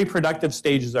 but the reproductive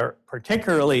stages are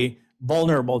particularly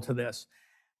vulnerable to this.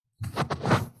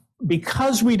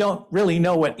 Because we don't really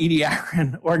know what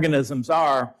ediacaran organisms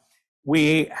are,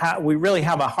 we really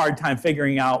have a hard time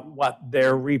figuring out what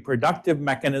their reproductive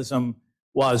mechanism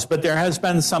was. But there has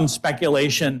been some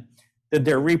speculation that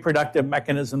their reproductive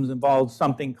mechanisms involve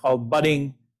something called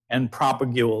budding and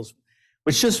propagules,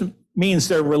 which just means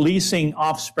they're releasing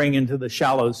offspring into the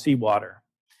shallow seawater.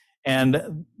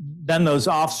 And then those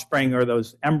offspring or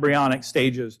those embryonic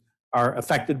stages are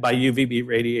affected by UVB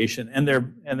radiation, and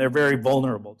they're very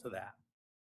vulnerable to that.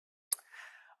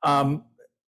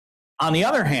 On the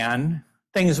other hand,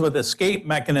 things with escape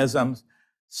mechanisms,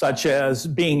 such as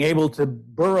being able to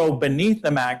burrow beneath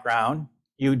the background,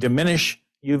 you diminish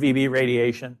UVB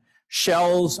radiation.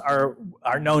 Shells are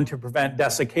known to prevent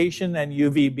desiccation and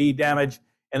UVB damage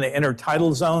in the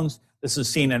intertidal zones. This is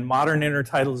seen in modern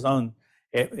intertidal zones.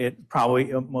 It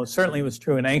probably most certainly was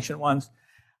true in ancient ones.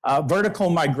 Vertical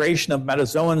migration of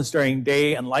metazoans during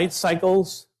day and light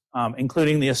cycles,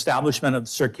 including the establishment of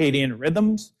circadian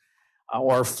rhythms,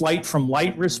 or flight from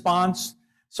light response.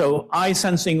 So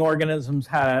eye-sensing organisms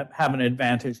have an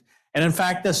advantage. And in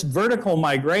fact, this vertical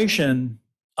migration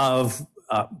of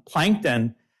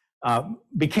plankton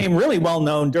became really well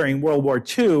known during World War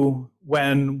II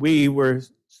when we were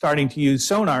starting to use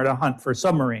sonar to hunt for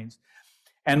submarines.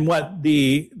 And what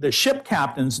the ship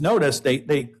captains noticed,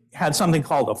 they had something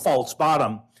called a false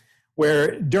bottom,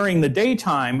 where during the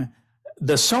daytime,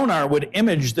 the sonar would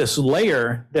image this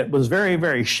layer that was very,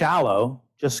 very shallow,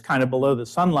 just kind of below the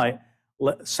sunlight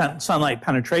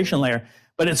penetration layer,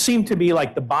 but it seemed to be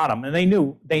like the bottom. And they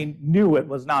knew it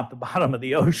was not the bottom of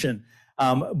the ocean,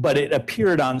 but it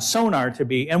appeared on sonar to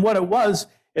be. And what it was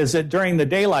is that during the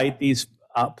daylight, these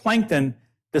plankton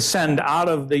descend out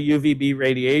of the UVB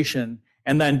radiation,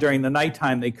 and then during the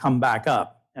nighttime, they come back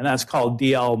up. And that's called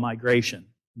DL migration,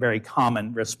 very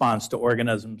common response to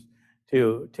organisms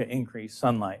to increase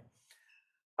sunlight.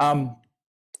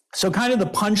 So kind of the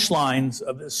punchlines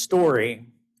of this story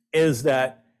is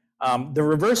that the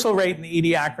reversal rate in the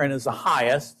ediacaran is the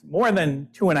highest, more than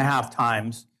 2.5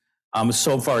 times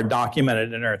so far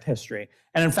documented in Earth history.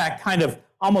 And in fact, kind of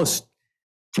almost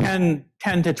 10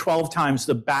 to 12 times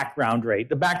the background rate.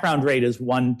 The background rate is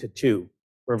 1 to 2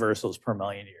 reversals per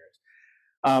million years.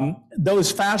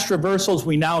 Those fast reversals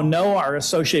we now know are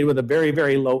associated with a very,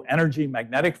 very low energy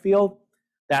magnetic field.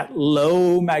 That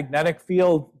low magnetic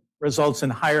field results in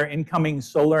higher incoming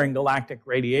solar and galactic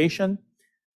radiation.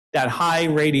 That high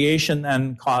radiation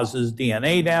then causes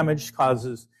DNA damage,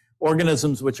 causes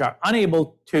organisms which are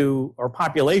unable to, or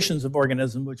populations of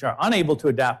organisms which are unable to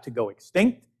adapt to go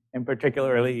extinct, and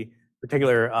particular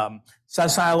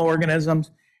sessile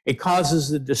organisms. It causes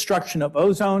the destruction of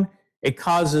ozone. It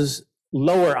causes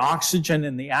lower oxygen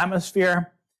in the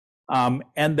atmosphere.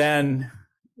 And then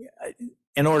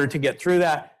in order to get through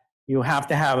that, you have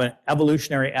to have an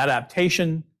evolutionary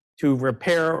adaptation to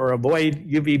repair or avoid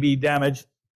UVB damage,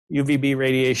 UVB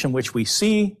radiation, which we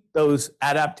see those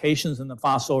adaptations in the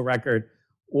fossil record,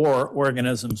 or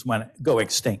organisms when go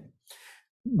extinct.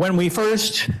 When we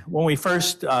first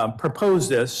proposed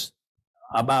this,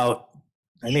 about,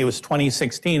 I think it was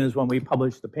 2016 is when we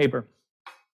published the paper,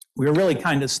 we were really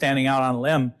kind of standing out on a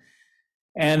limb.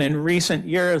 And in recent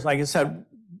years, like I said,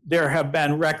 there have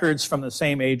been records from the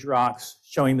same age rocks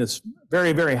showing this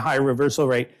very, very high reversal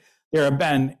rate. There have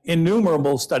been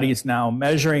innumerable studies now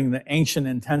measuring the ancient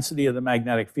intensity of the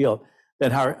magnetic field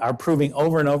that are proving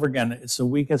over and over again it's the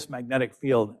weakest magnetic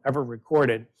field ever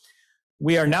recorded.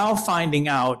 We are now finding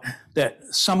out that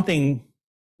something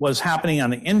was happening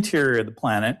on the interior of the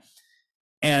planet.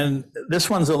 And this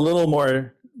one's a little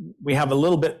more, we have a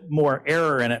little bit more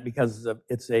error in it because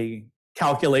it's a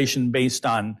calculation based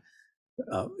on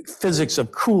physics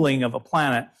of cooling of a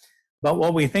planet. But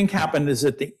what we think happened is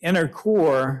that the inner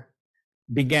core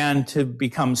began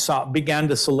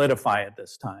to solidify at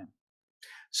this time.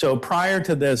 So prior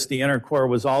to this, the inner core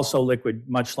was also liquid,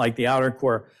 much like the outer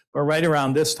core. But right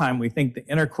around this time, we think the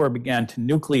inner core began to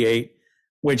nucleate,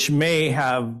 which may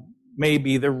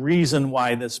be the reason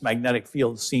why this magnetic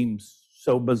field seems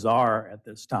so bizarre at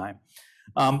this time.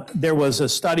 There was a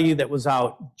study that was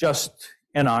out just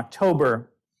in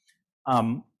October,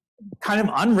 kind of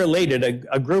unrelated,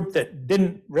 a group that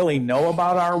didn't really know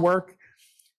about our work,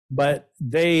 but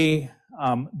they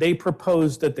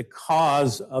proposed that the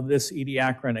cause of this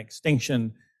Ediacaran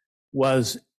extinction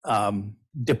was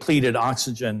depleted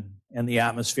oxygen in the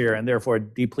atmosphere and therefore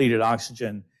depleted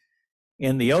oxygen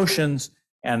in the oceans.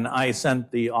 And I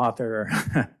sent the author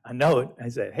a note. I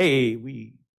said, hey,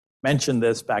 we mentioned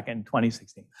this back in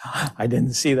 2016. I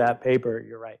didn't see that paper.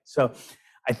 You're right. So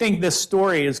I think this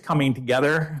story is coming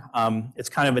together. It's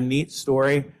kind of a neat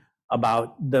story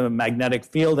about the magnetic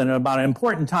field and about an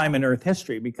important time in Earth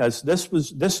history, because this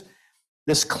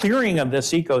clearing of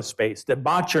this ecospace that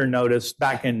Botcher noticed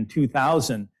back in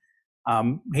 2000,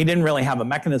 he didn't really have a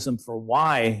mechanism for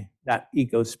why that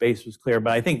ecospace was clear,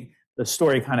 but I think the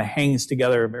story kind of hangs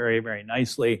together very, very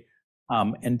nicely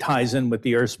and ties in with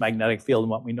the Earth's magnetic field and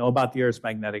what we know about the Earth's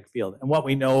magnetic field and what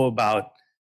we know about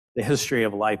the history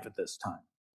of life at this time.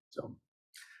 So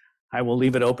I will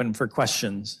leave it open for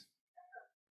questions.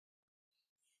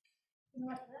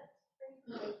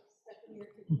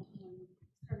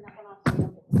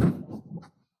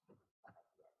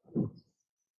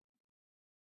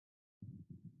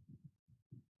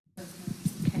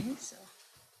 Okay, so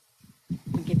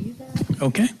I'll give you that.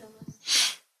 Okay.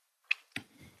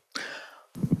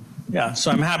 Yeah,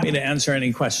 so I'm happy to answer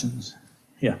any questions.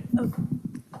 Yeah.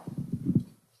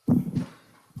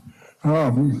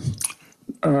 I'm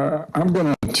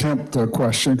going to attempt a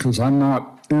question because I'm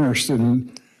interested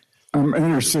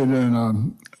in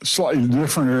a slightly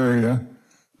different area,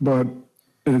 but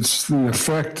it's the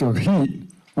effect of heat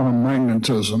on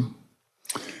magnetism.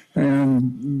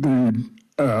 And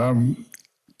the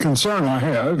concern I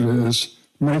have is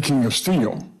making a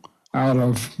steel out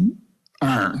of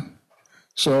iron.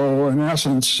 So in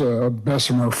essence,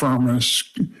 Bessemer furnace,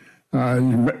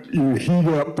 you heat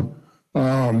up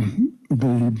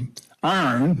the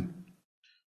iron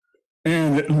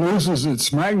and it loses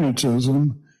its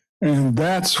magnetism, and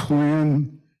that's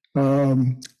when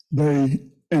they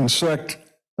insect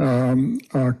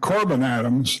carbon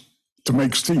atoms to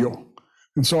make steel.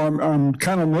 And so I'm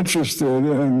kind of interested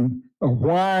in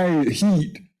why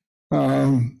heat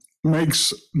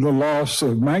makes the loss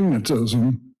of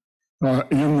magnetism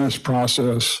in this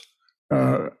process,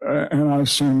 and I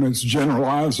assume it's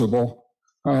generalizable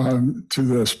to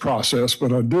this process,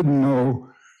 but I didn't know,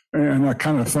 and I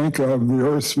kind of think of the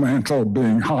Earth's mantle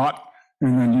being hot,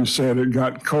 and then you said it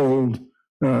got cold.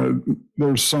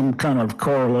 There's some kind of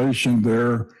correlation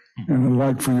there, and I'd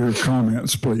like for your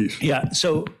comments, please. Yeah,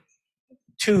 so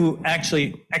two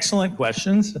actually excellent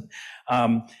questions.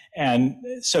 And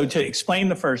so to explain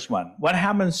the first one, what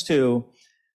happens to,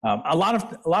 a lot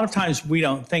of times we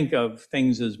don't think of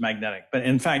things as magnetic, but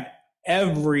in fact,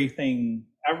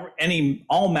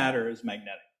 all matter is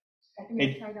magnetic.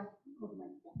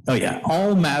 Oh yeah,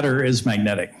 all matter is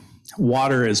magnetic.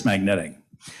 Water is magnetic.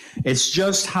 It's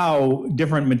just how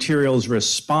different materials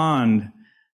respond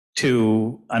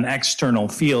to an external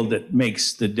field that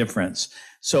makes the difference.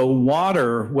 So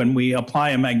water, when we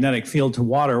apply a magnetic field to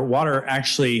water, water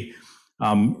actually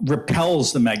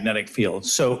repels the magnetic field.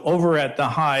 So over at the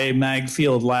High Mag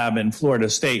Field Lab in Florida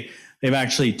State, they've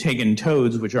actually taken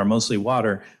toads, which are mostly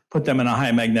water, put them in a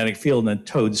high magnetic field, and the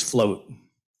toads float,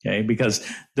 okay? Because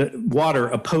the water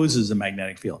opposes the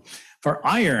magnetic field. For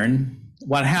iron,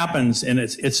 what happens, and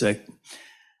at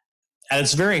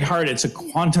its very heart, it's a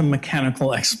quantum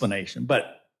mechanical explanation,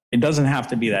 but it doesn't have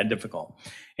to be that difficult.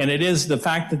 And it is the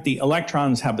fact that the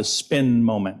electrons have a spin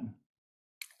moment.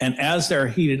 And as they're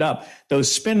heated up,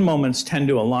 those spin moments tend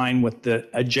to align with the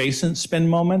adjacent spin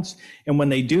moments. And when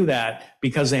they do that,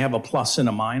 because they have a plus and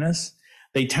a minus,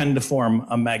 they tend to form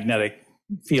a magnetic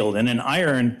field. And in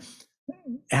iron,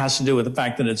 it has to do with the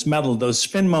fact that it's metal. Those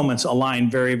spin moments align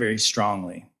very, very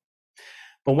strongly.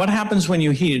 But what happens when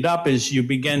you heat it up is you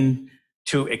begin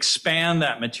to expand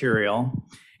that material,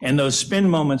 and those spin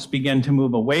moments begin to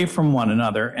move away from one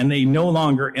another, and they no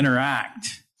longer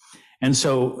interact. And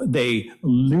so they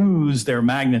lose their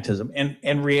magnetism. And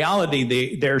in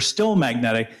reality, they're still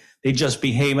magnetic. They just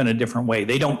behave in a different way.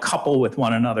 They don't couple with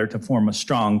one another to form a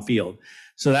strong field.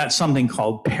 So that's something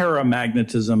called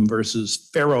paramagnetism versus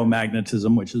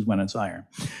ferromagnetism, which is when it's iron.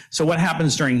 So what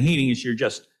happens during heating is you're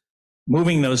just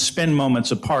moving those spin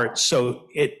moments apart so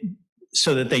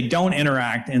that they don't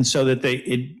interact, and so that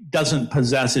it doesn't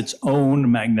possess its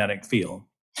own magnetic field.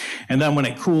 And then when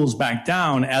it cools back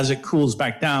down, as it cools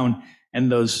back down and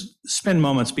those spin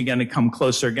moments begin to come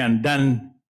closer again,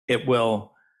 then they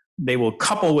will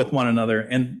couple with one another,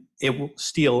 and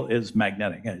steel is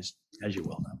magnetic. as you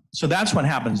well know. So that's what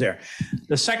happens there.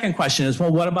 The second question is,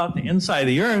 well, what about the inside of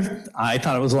the Earth? I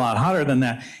thought it was a lot hotter than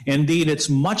that. Indeed, it's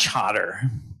much hotter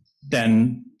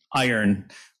than iron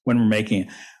when we're making it.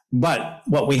 But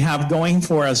what we have going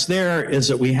for us there is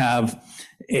that we have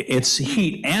it's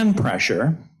heat and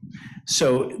pressure.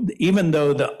 So even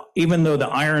though the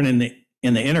iron in the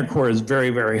inner core is very,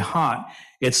 very hot,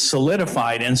 it's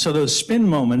solidified, and so those spin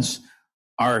moments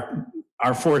are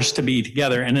forced to be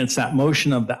together, and it's that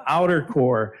motion of the outer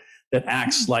core that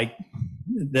acts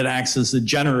as the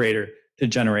generator to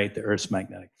generate the Earth's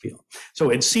magnetic field. So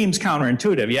it seems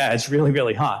counterintuitive. Yeah, it's really,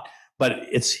 really hot, but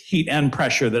it's heat and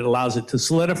pressure that allows it to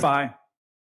solidify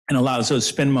and allows those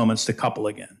spin moments to couple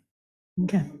again.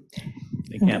 Okay.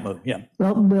 They can't move. Yeah.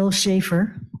 Well, Will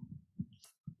Schaefer.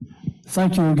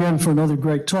 Thank you again for another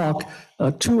great talk.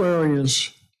 Two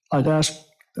areas I'd ask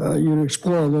you to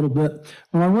explore a little bit.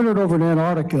 When I went over to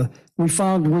Antarctica, we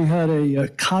found we had a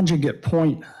conjugate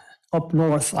point up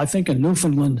north, I think in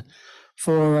Newfoundland,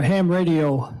 for a ham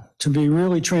radio to be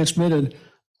really transmitted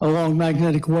along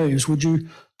magnetic waves. Would you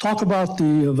talk about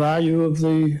the value of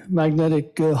the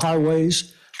magnetic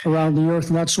highways around the Earth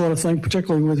and that sort of thing,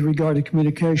 particularly with regard to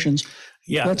communications?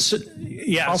 Yeah.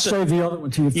 I'll save the other one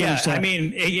till you finish that. I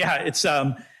mean, it's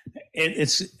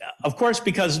of course,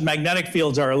 because magnetic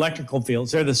fields are electrical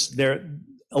fields. Their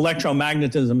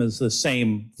electromagnetism is the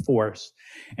same force.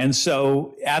 And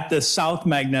so at the south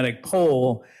magnetic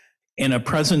pole in a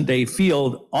present day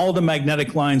field, all the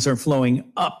magnetic lines are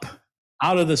flowing up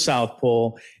out of the South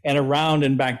Pole and around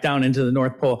and back down into the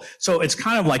North Pole. So it's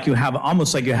kind of like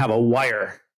almost like you have a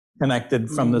wire connected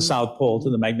from the South Pole to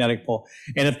the magnetic pole.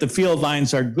 And if the field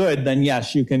lines are good, then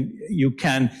yes,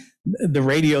 the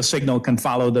radio signal can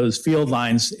follow those field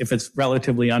lines. If it's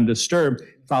relatively undisturbed,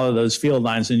 follow those field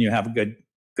lines, and you have a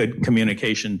good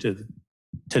communication to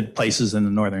places in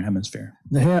the Northern Hemisphere.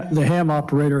 The ham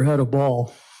operator had a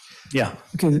ball. Yeah.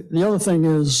 Okay, the other thing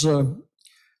is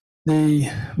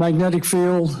the magnetic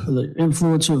field, the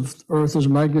influence of Earth as a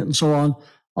magnet and so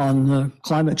on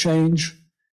climate change.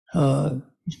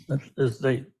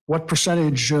 What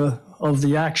percentage of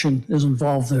the action is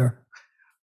involved there?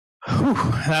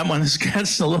 That one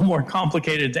gets a little more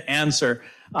complicated to answer.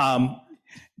 I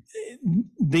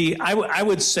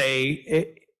would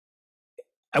say,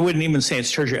 I wouldn't even say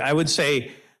it's tertiary. I would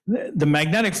say the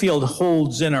magnetic field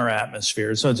holds in our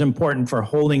atmosphere, so it's important for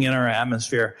holding in our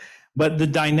atmosphere. But the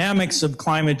dynamics of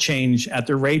climate change at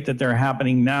the rate that they're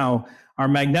happening now, our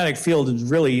magnetic field is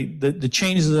really, the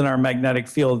changes in our magnetic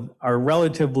field are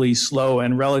relatively slow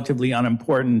and relatively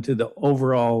unimportant to the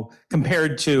overall,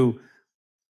 compared to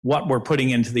what we're putting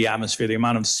into the atmosphere, the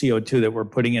amount of CO2 that we're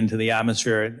putting into the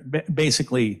atmosphere.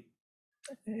 Basically,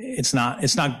 it's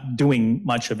not doing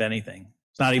much of anything.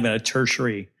 It's not even a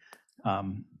tertiary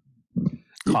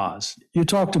cause. You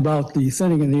talked about the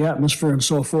thinning in the atmosphere and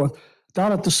so forth.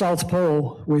 Down at the South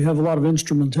Pole, we have a lot of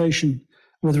instrumentation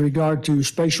with regard to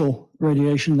spatial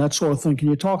radiation, that sort of thing. Can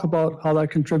you talk about how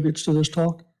that contributes to this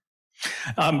talk?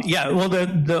 Yeah, well,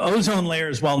 the ozone layer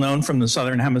is well known from the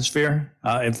Southern Hemisphere.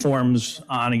 It forms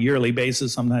on a yearly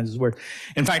basis, sometimes.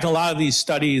 In fact, a lot of these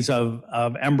studies of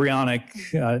embryonic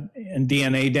and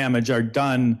DNA damage are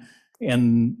done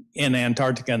in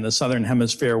Antarctica in the Southern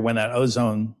Hemisphere when that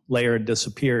ozone layer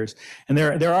disappears. And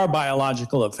there are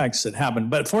biological effects that happen.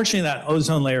 But fortunately, that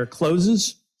ozone layer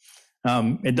closes.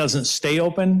 It doesn't stay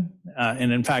open.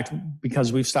 And in fact,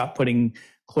 because we've stopped putting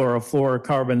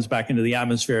chlorofluorocarbons back into the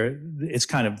atmosphere, it's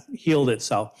kind of healed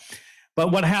itself.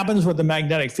 But what happens with the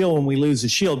magnetic field when we lose the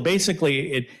shield,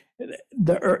 basically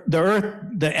the Earth,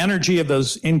 the energy of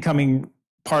those incoming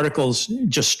particles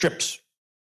just strips.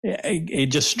 It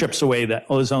just strips away that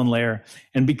ozone layer.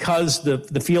 And because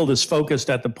the field is focused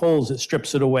at the poles, it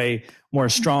strips it away more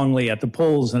strongly at the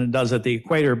poles than it does at the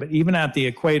equator. But even at the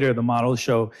equator, the models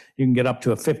show you can get up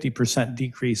to a 50%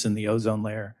 decrease in the ozone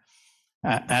layer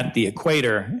at the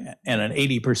equator and an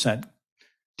 80%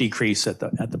 decrease at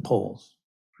the poles.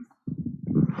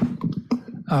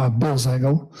 Bill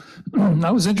Zagel.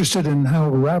 I was interested in how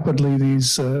rapidly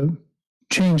these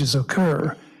changes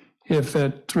occur. If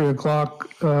at 3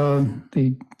 o'clock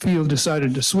the field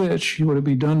decided to switch, would it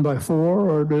be done by 4,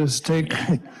 or does it take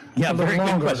a little longer?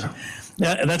 Good question.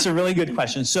 Yeah, that's a really good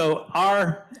question. So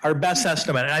our best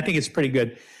estimate, and I think it's pretty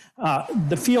good,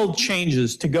 the field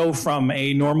changes to go from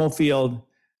a normal field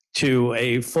to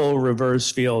a full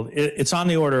reverse field. It's on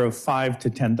the order of 5 to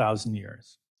 10,000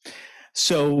 years.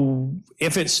 So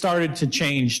if it started to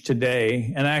change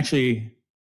today, and actually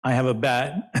I have a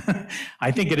bet,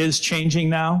 I think it is changing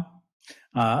now.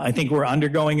 I think we're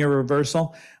undergoing a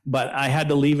reversal, but I had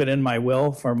to leave it in my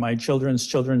will for my children's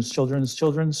children's children's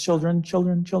children's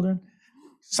children.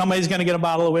 somebody's going to get a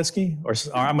bottle of whiskey, or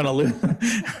I'm going to lose.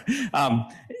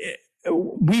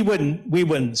 We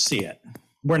wouldn't see it.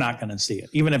 We're not going to see it.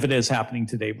 Even if it is happening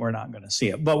today, we're not going to see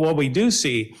it. But what we do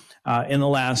see in the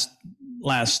last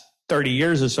 30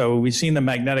 years or so, we've seen the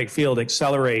magnetic field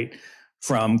accelerate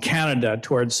from Canada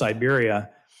towards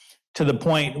Siberia to the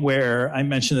point where I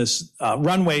mentioned this,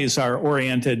 runways are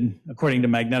oriented according to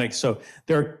magnetics. So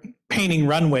they're painting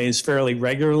runways fairly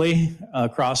regularly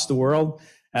across the world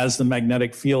as the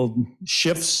magnetic field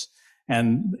shifts,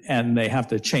 and they have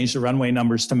to change the runway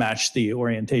numbers to match the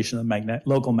orientation of the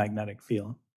local magnetic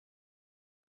field.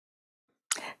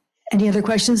 Any other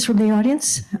questions from the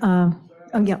audience? Oh,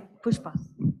 yeah, Pushpa.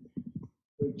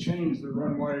 They changed the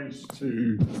runways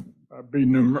to be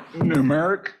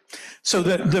numeric. So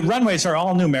the runways are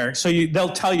all numeric. So they'll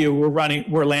tell you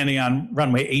we're landing on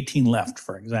runway 18 left,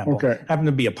 for example. Okay. I happen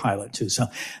to be a pilot too. So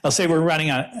they'll say we're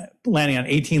landing on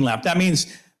 18 left. That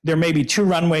means there may be two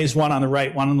runways, one on the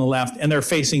right, one on the left, and they're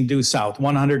facing due south,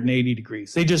 180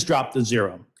 degrees. They just dropped the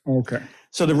 0. Okay.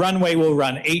 So the runway will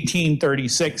run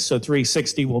 1836, so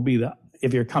 360 will be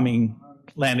if you're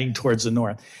landing towards the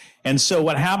north. And so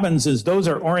what happens is those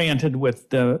are oriented with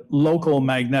the local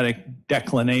magnetic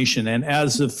declination. And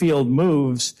as the field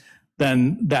moves,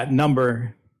 then that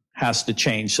number has to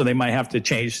change. So they might have to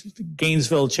change.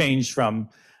 Gainesville changed from,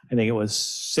 I think it was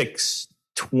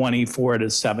 624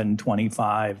 to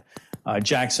 725.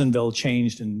 Jacksonville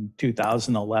changed in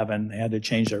 2011. They had to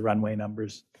change their runway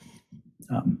numbers.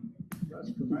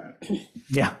 That's dramatic.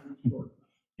 Yeah.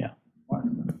 Yeah.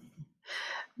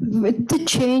 With the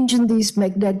change in these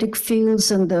magnetic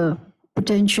fields and the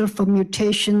potential for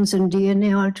mutations and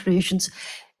DNA alterations,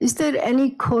 is there any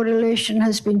correlation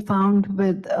has been found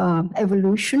with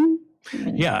evolution?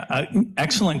 Yeah,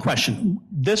 excellent question.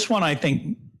 This one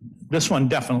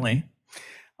definitely.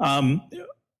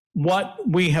 What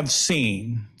we have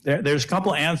seen, there's a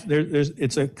couple answers.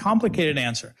 It's a complicated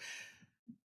answer.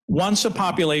 Once a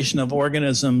population of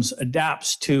organisms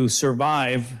adapts to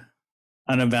survive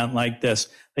an event like this,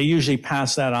 they usually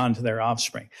pass that on to their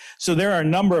offspring. So there are a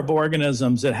number of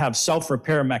organisms that have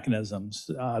self-repair mechanisms.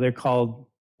 They're called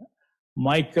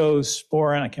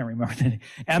mycosporin, I can't remember the name.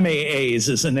 MAAs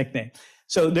is a nickname.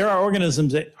 So there are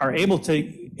organisms that are able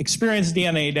to experience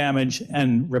DNA damage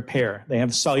and repair. They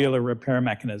have cellular repair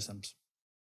mechanisms.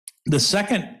 The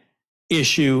second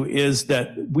issue is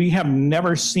that we have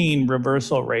never seen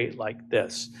reversal rate like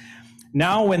this.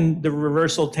 Now when the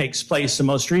reversal takes place, the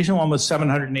most recent one was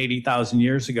 780,000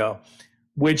 years ago,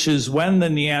 which is when the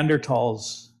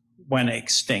Neanderthals went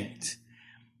extinct.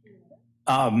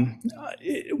 The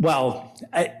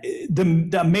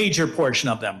major portion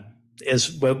of them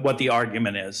is what the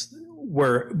argument is,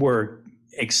 were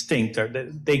extinct.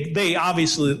 They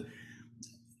obviously,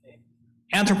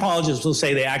 anthropologists will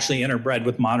say they actually interbred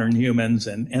with modern humans,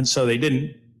 and so they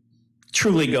didn't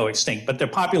truly go extinct, but their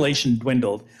population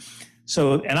dwindled.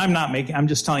 So, and I'm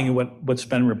just telling you what's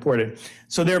been reported.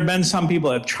 So there have been some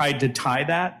people that have tried to tie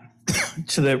that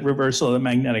to the reversal of the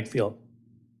magnetic field.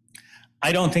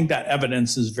 I don't think that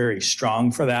evidence is very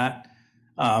strong for that.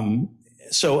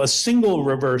 So a single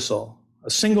reversal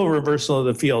of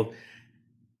the field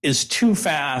is too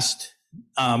fast.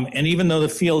 And even though the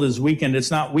field is weakened,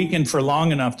 it's not weakened for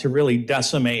long enough to really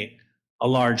decimate a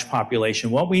large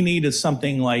population. What we need is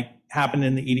something like happened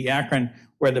in the Ediacaran,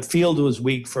 where the field was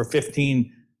weak for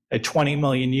 15 to 20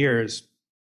 million years,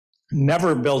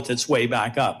 never built its way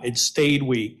back up. It stayed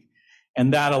weak.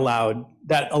 And that allowed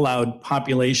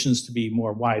populations to be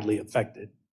more widely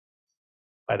affected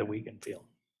by the weakened field.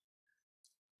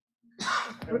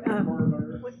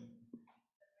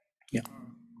 Yeah.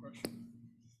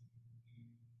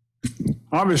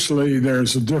 Obviously,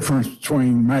 there's a difference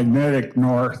between magnetic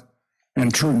north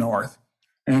and true north,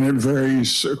 and it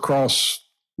varies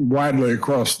widely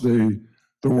across the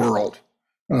world.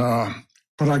 But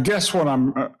I guess what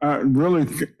I'm really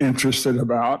interested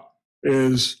about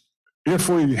is if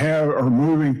we are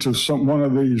moving to one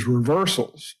of these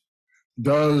reversals,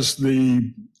 does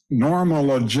the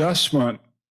normal adjustment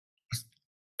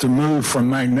to move from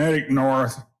magnetic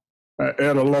north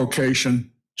at a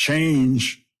location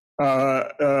change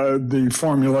the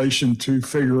formulation to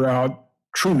figure out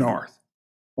true north?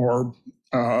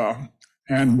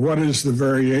 And what is the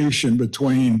variation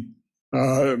between,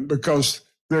 because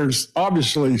there's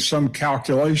obviously some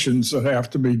calculations that have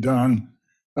to be done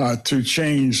to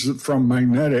change from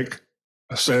magnetic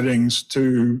settings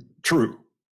to true.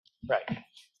 Right.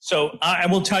 So I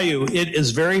will tell you, it is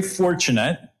very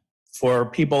fortunate for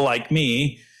people like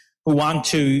me who want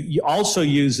to also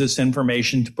use this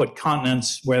information to put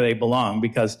continents where they belong,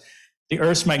 because the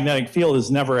Earth's magnetic field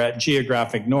is never at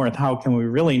geographic north, how can we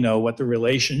really know what the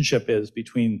relationship is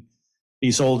between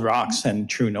these old rocks and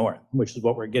true north, which is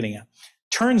what we're getting at?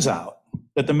 Turns out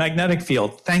that the magnetic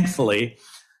field, thankfully,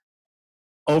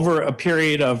 over a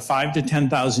period of 5 to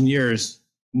 10,000 years,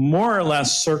 more or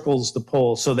less circles the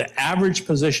pole. So the average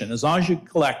position, as long as you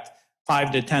collect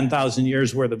 5 to 10,000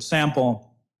 years worth of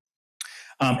sample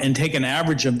and take an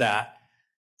average of that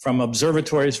from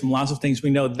observatories, from lots of things we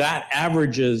know, that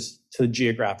averages to the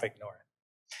geographic north.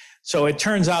 So it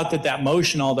turns out that that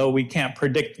motion, although we can't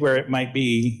predict where it might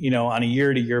be, on a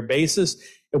year-to-year basis,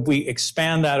 if we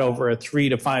expand that over a 3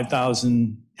 to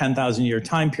 5,000, 10,000 year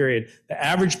time period, the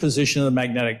average position of the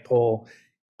magnetic pole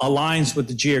aligns with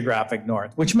the geographic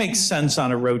north, which makes sense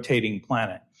on a rotating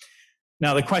planet.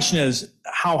 Now, the question is,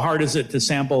 how hard is it to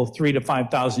sample 3 to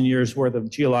 5,000 years worth of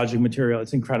geologic material?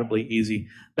 It's incredibly easy.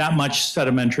 That much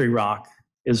sedimentary rock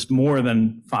is more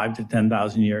than 5 to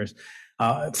 10,000 years.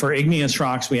 For igneous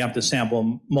rocks, we have to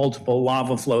sample multiple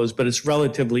lava flows, but it's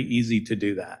relatively easy to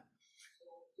do that.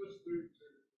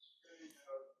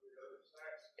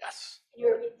 Yes.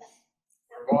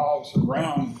 Revolves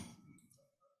around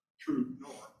true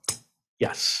north.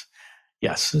 Yes.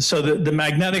 Yes. So the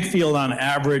magnetic field on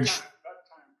average. That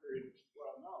time period is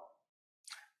well known.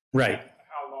 Right.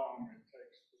 How long it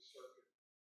takes the circuit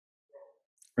to go.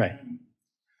 Right. And,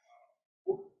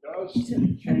 does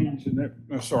the change in it,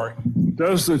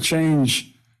 does the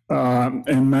change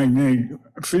in magnetic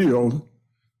field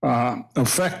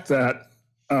affect that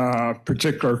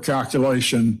particular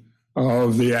calculation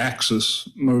of the axis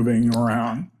moving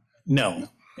around? No,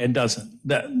 it doesn't.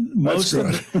 Most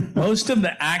of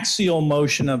the axial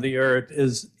motion of the Earth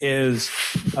is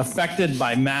affected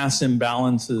by mass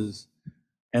imbalances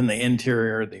in the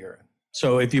interior of the Earth.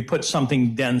 So if you put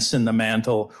something dense in the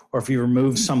mantle, or if you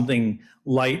remove something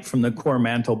light from the core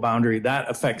mantle boundary, that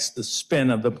affects the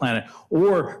spin of the planet,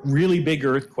 or really big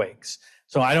earthquakes.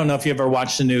 So I don't know if you ever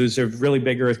watched the news, there's a really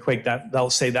big earthquake that they'll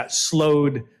say that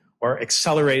slowed or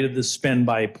accelerated the spin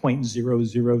by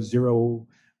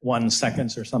 0.0001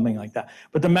 seconds or something like that.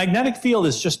 But the magnetic field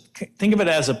is just, think of it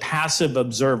as a passive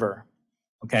observer,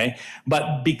 okay?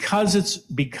 But because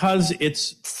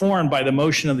it's formed by the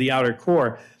motion of the outer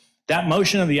core, that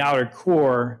motion of the outer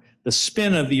core, the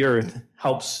spin of the Earth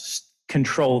helps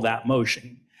control that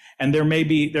motion. And there may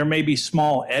be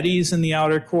small eddies in the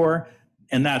outer core,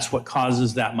 and that's what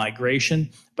causes that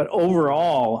migration. But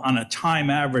overall, on a time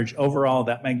average, overall,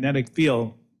 that magnetic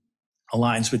field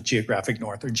aligns with geographic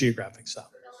north or geographic south.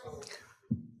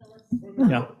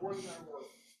 Yeah.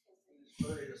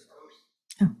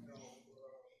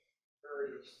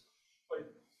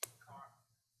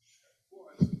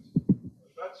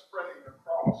 Spreading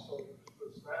across, so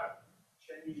does that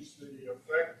change the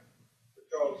effect?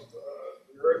 Because the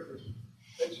Earth is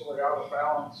potentially out of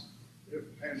balance if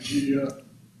Pangea goes to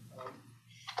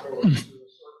a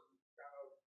certain kind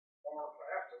of north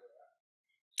after that.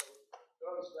 So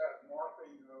does that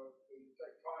northing of the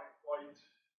tectonic plates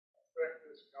affect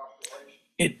this calculation?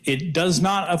 It does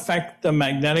not affect the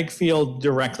magnetic field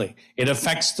directly. It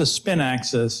affects the spin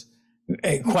axis.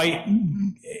 We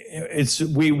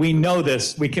know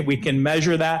this. We can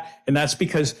measure that, and that's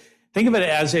because think of it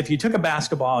as if you took a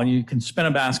basketball and you can spin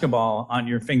a basketball on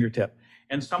your fingertip,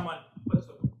 and someone puts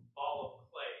a ball of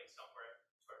clay somewhere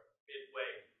sort of midway.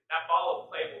 That ball of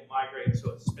clay will migrate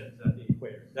so it spins at the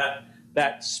equator.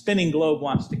 That spinning globe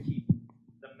wants to keep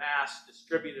the mass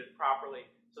distributed properly,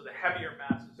 so the heavier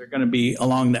masses are going to be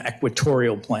along the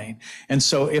equatorial plane. And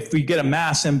so if we get a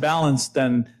mass imbalance,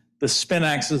 then the spin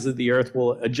axis of the Earth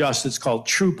will adjust. It's called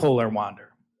true polar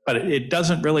wander, but it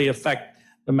doesn't really affect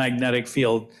the magnetic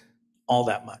field all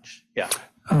that much. Yeah.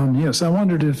 Yes, I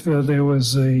wondered if there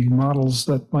was models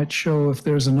that might show if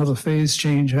there's another phase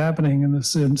change happening in the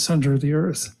center of the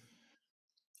Earth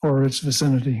or its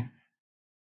vicinity.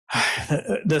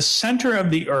 The center of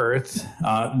the Earth,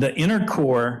 the inner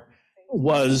core,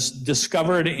 was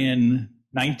discovered in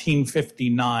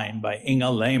 1959 by Inge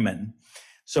Lehmann.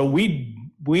 So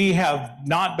we have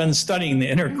not been studying the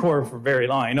inner core for very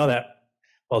long. I know that,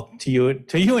 well, to you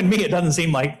and me, it doesn't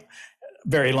seem like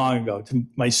very long ago. To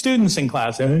my students in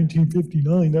class,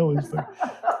 1959, that was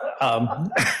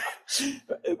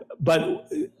but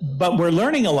we're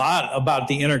learning a lot about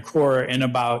the inner core and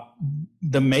about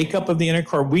the makeup of the inner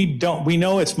core. We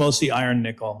know it's mostly iron,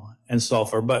 nickel, and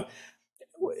sulfur, but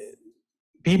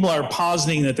people are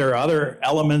positing that there are other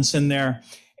elements in there.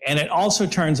 And it also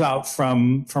turns out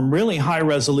from really high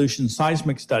resolution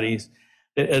seismic studies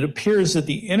that it appears that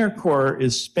the inner core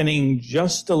is spinning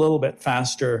just a little bit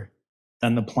faster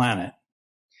than the planet.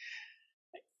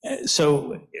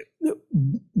 So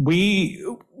we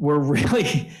were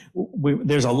really,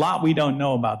 there's a lot we don't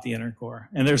know about the inner core,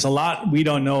 and there's a lot we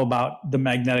don't know about the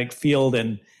magnetic field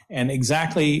and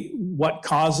exactly what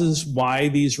causes why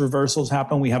these reversals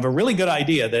happen. We have a really good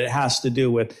idea that it has to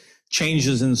do with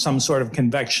changes in some sort of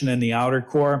convection in the outer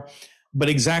core, but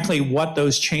exactly what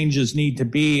those changes need to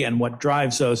be and what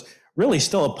drives those, really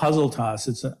still a puzzle to us.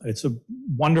 It's a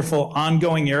wonderful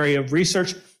ongoing area of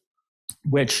research,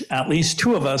 which at least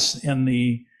two of us in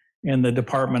the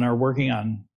department are working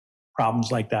on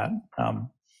problems like that.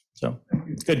 So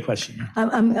good question.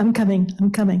 I'm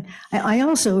coming. I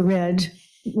also read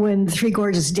when the Three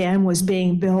Gorges Dam was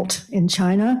being built in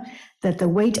China that the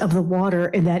weight of the water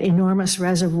in that enormous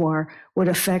reservoir would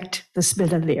affect the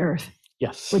spin of the Earth.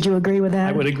 Yes. Would you agree with that?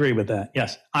 I would agree with that.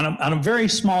 Yes. On a very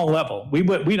small level. We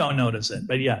don't notice it,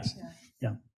 but yes.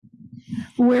 Yeah.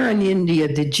 Where in India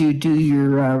did you do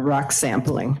your rock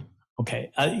sampling?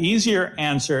 Okay. An easier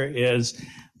answer is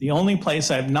the only place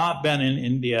I've not been in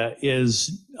India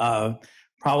is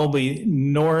probably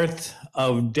north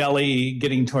of Delhi,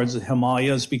 getting towards the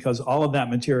Himalayas, because all of that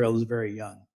material is very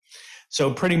young.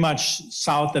 So pretty much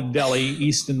south of Delhi,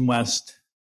 east and west,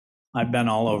 I've been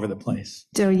all over the place.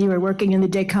 So you were working in the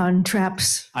Deccan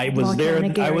Traps. I was there.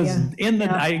 Area. I was in the.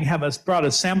 Yeah. I brought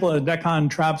a sample of the Deccan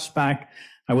Traps back.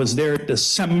 I was there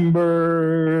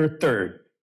December 3rd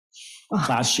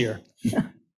last year.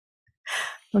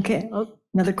 Okay. Oh,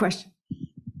 another question.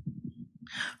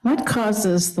 What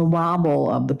causes the wobble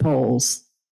of the poles?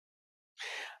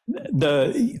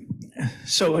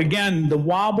 So again, the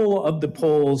wobble of the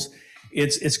poles,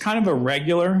 it's kind of a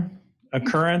regular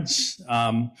occurrence.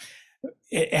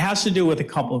 It has to do with a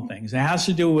couple of things. It has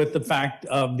to do with the fact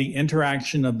of the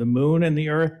interaction of the moon and the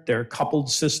Earth. They're a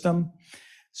coupled system.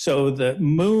 So the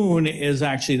moon is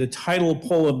actually, the tidal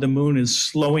pull of the moon is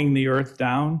slowing the Earth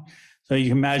down. So you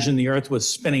can imagine the Earth was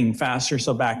spinning faster.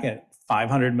 So back at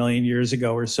 500 million years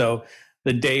ago or so,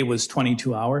 the day was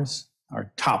 22 hours.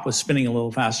 Our top was spinning a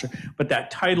little faster. But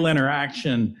that tidal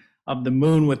interaction of the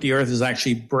moon with the Earth is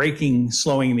actually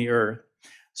slowing the Earth.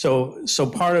 So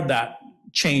part of that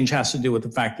change has to do with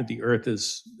the fact that the Earth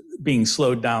is being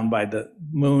slowed down by the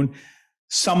moon.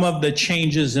 Some of the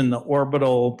changes in the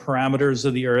orbital parameters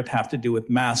of the Earth have to do with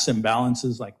mass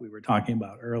imbalances, like we were talking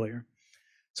about earlier.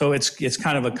 So it's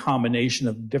kind of a combination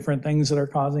of different things that are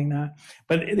causing that.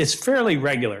 But it's fairly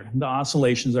regular. The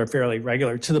oscillations are fairly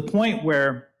regular, to the point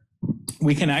where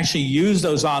we can actually use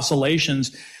those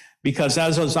oscillations, because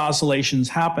as those oscillations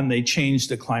happen, they change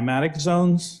the climatic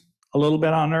zones a little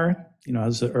bit on Earth,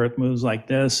 as the Earth moves like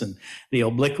this and the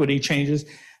obliquity changes.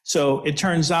 So it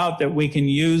turns out that we can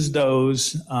use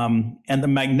those and the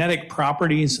magnetic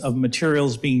properties of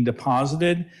materials being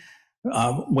deposited.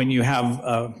 When you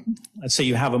have, let's say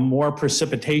you have more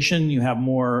precipitation, you have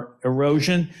more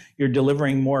erosion, you're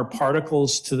delivering more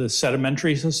particles to the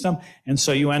sedimentary system. And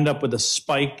so you end up with a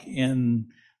spike in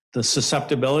the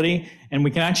susceptibility. And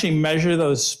we can actually measure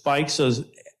those spikes,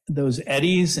 those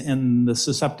eddies in the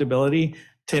susceptibility,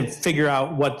 to figure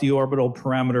out what the orbital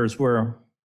parameters were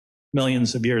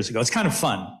millions of years ago. It's kind of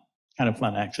fun,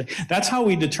 actually. That's how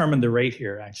we determined the rate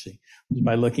here, actually,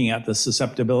 by looking at the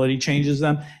susceptibility changes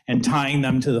them and tying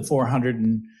them to the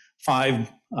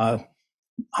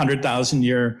 100,000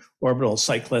 year orbital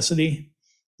cyclicity,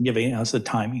 giving us the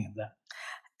timing of that.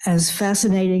 As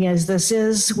fascinating as this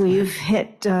is, we've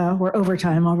hit, we're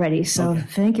overtime already. So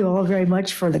Thank you all very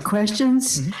much for the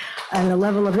questions and the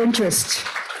level of interest.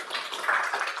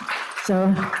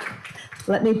 So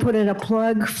let me put in a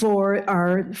plug for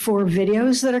our 4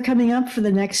 videos that are coming up for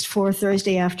the next 4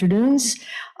 Thursday afternoons,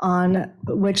 on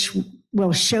which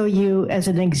will show you as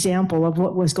an example of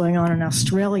what was going on in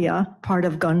Australia, part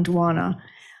of Gondwana,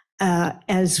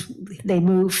 as they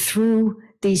move through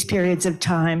these periods of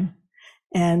time.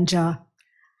 And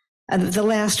the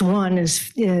last one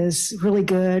is really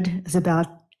good. It's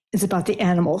about the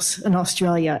animals in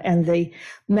Australia and the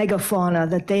megafauna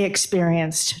that they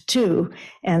experienced too.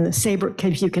 And the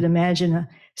if you could imagine a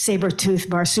saber-toothed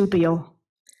marsupial.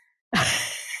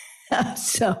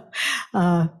 So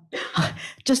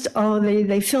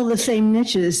they fill the same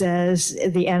niches as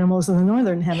the animals in the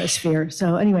Northern Hemisphere.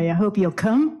 So anyway, I hope you'll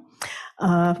come.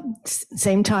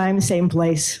 Same time, same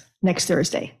place, next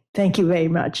Thursday. Thank you very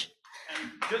much.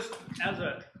 And just as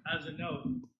a note,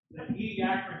 the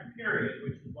Ediacaran period,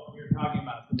 which is what we were talking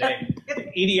about today,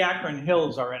 the Ediacaran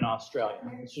Hills are in Australia.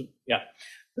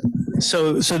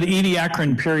 So the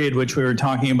Ediacaran period, which we were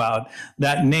talking about,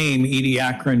 that name,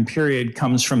 Ediacaran period,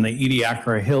 comes from the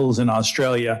Ediacara Hills in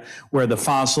Australia, where the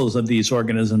fossils of these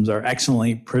organisms are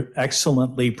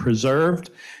excellently preserved,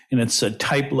 and it's a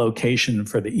type location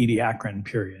for the Ediacaran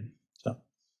period. So,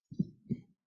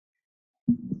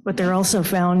 but they're also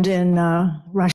found in Russia.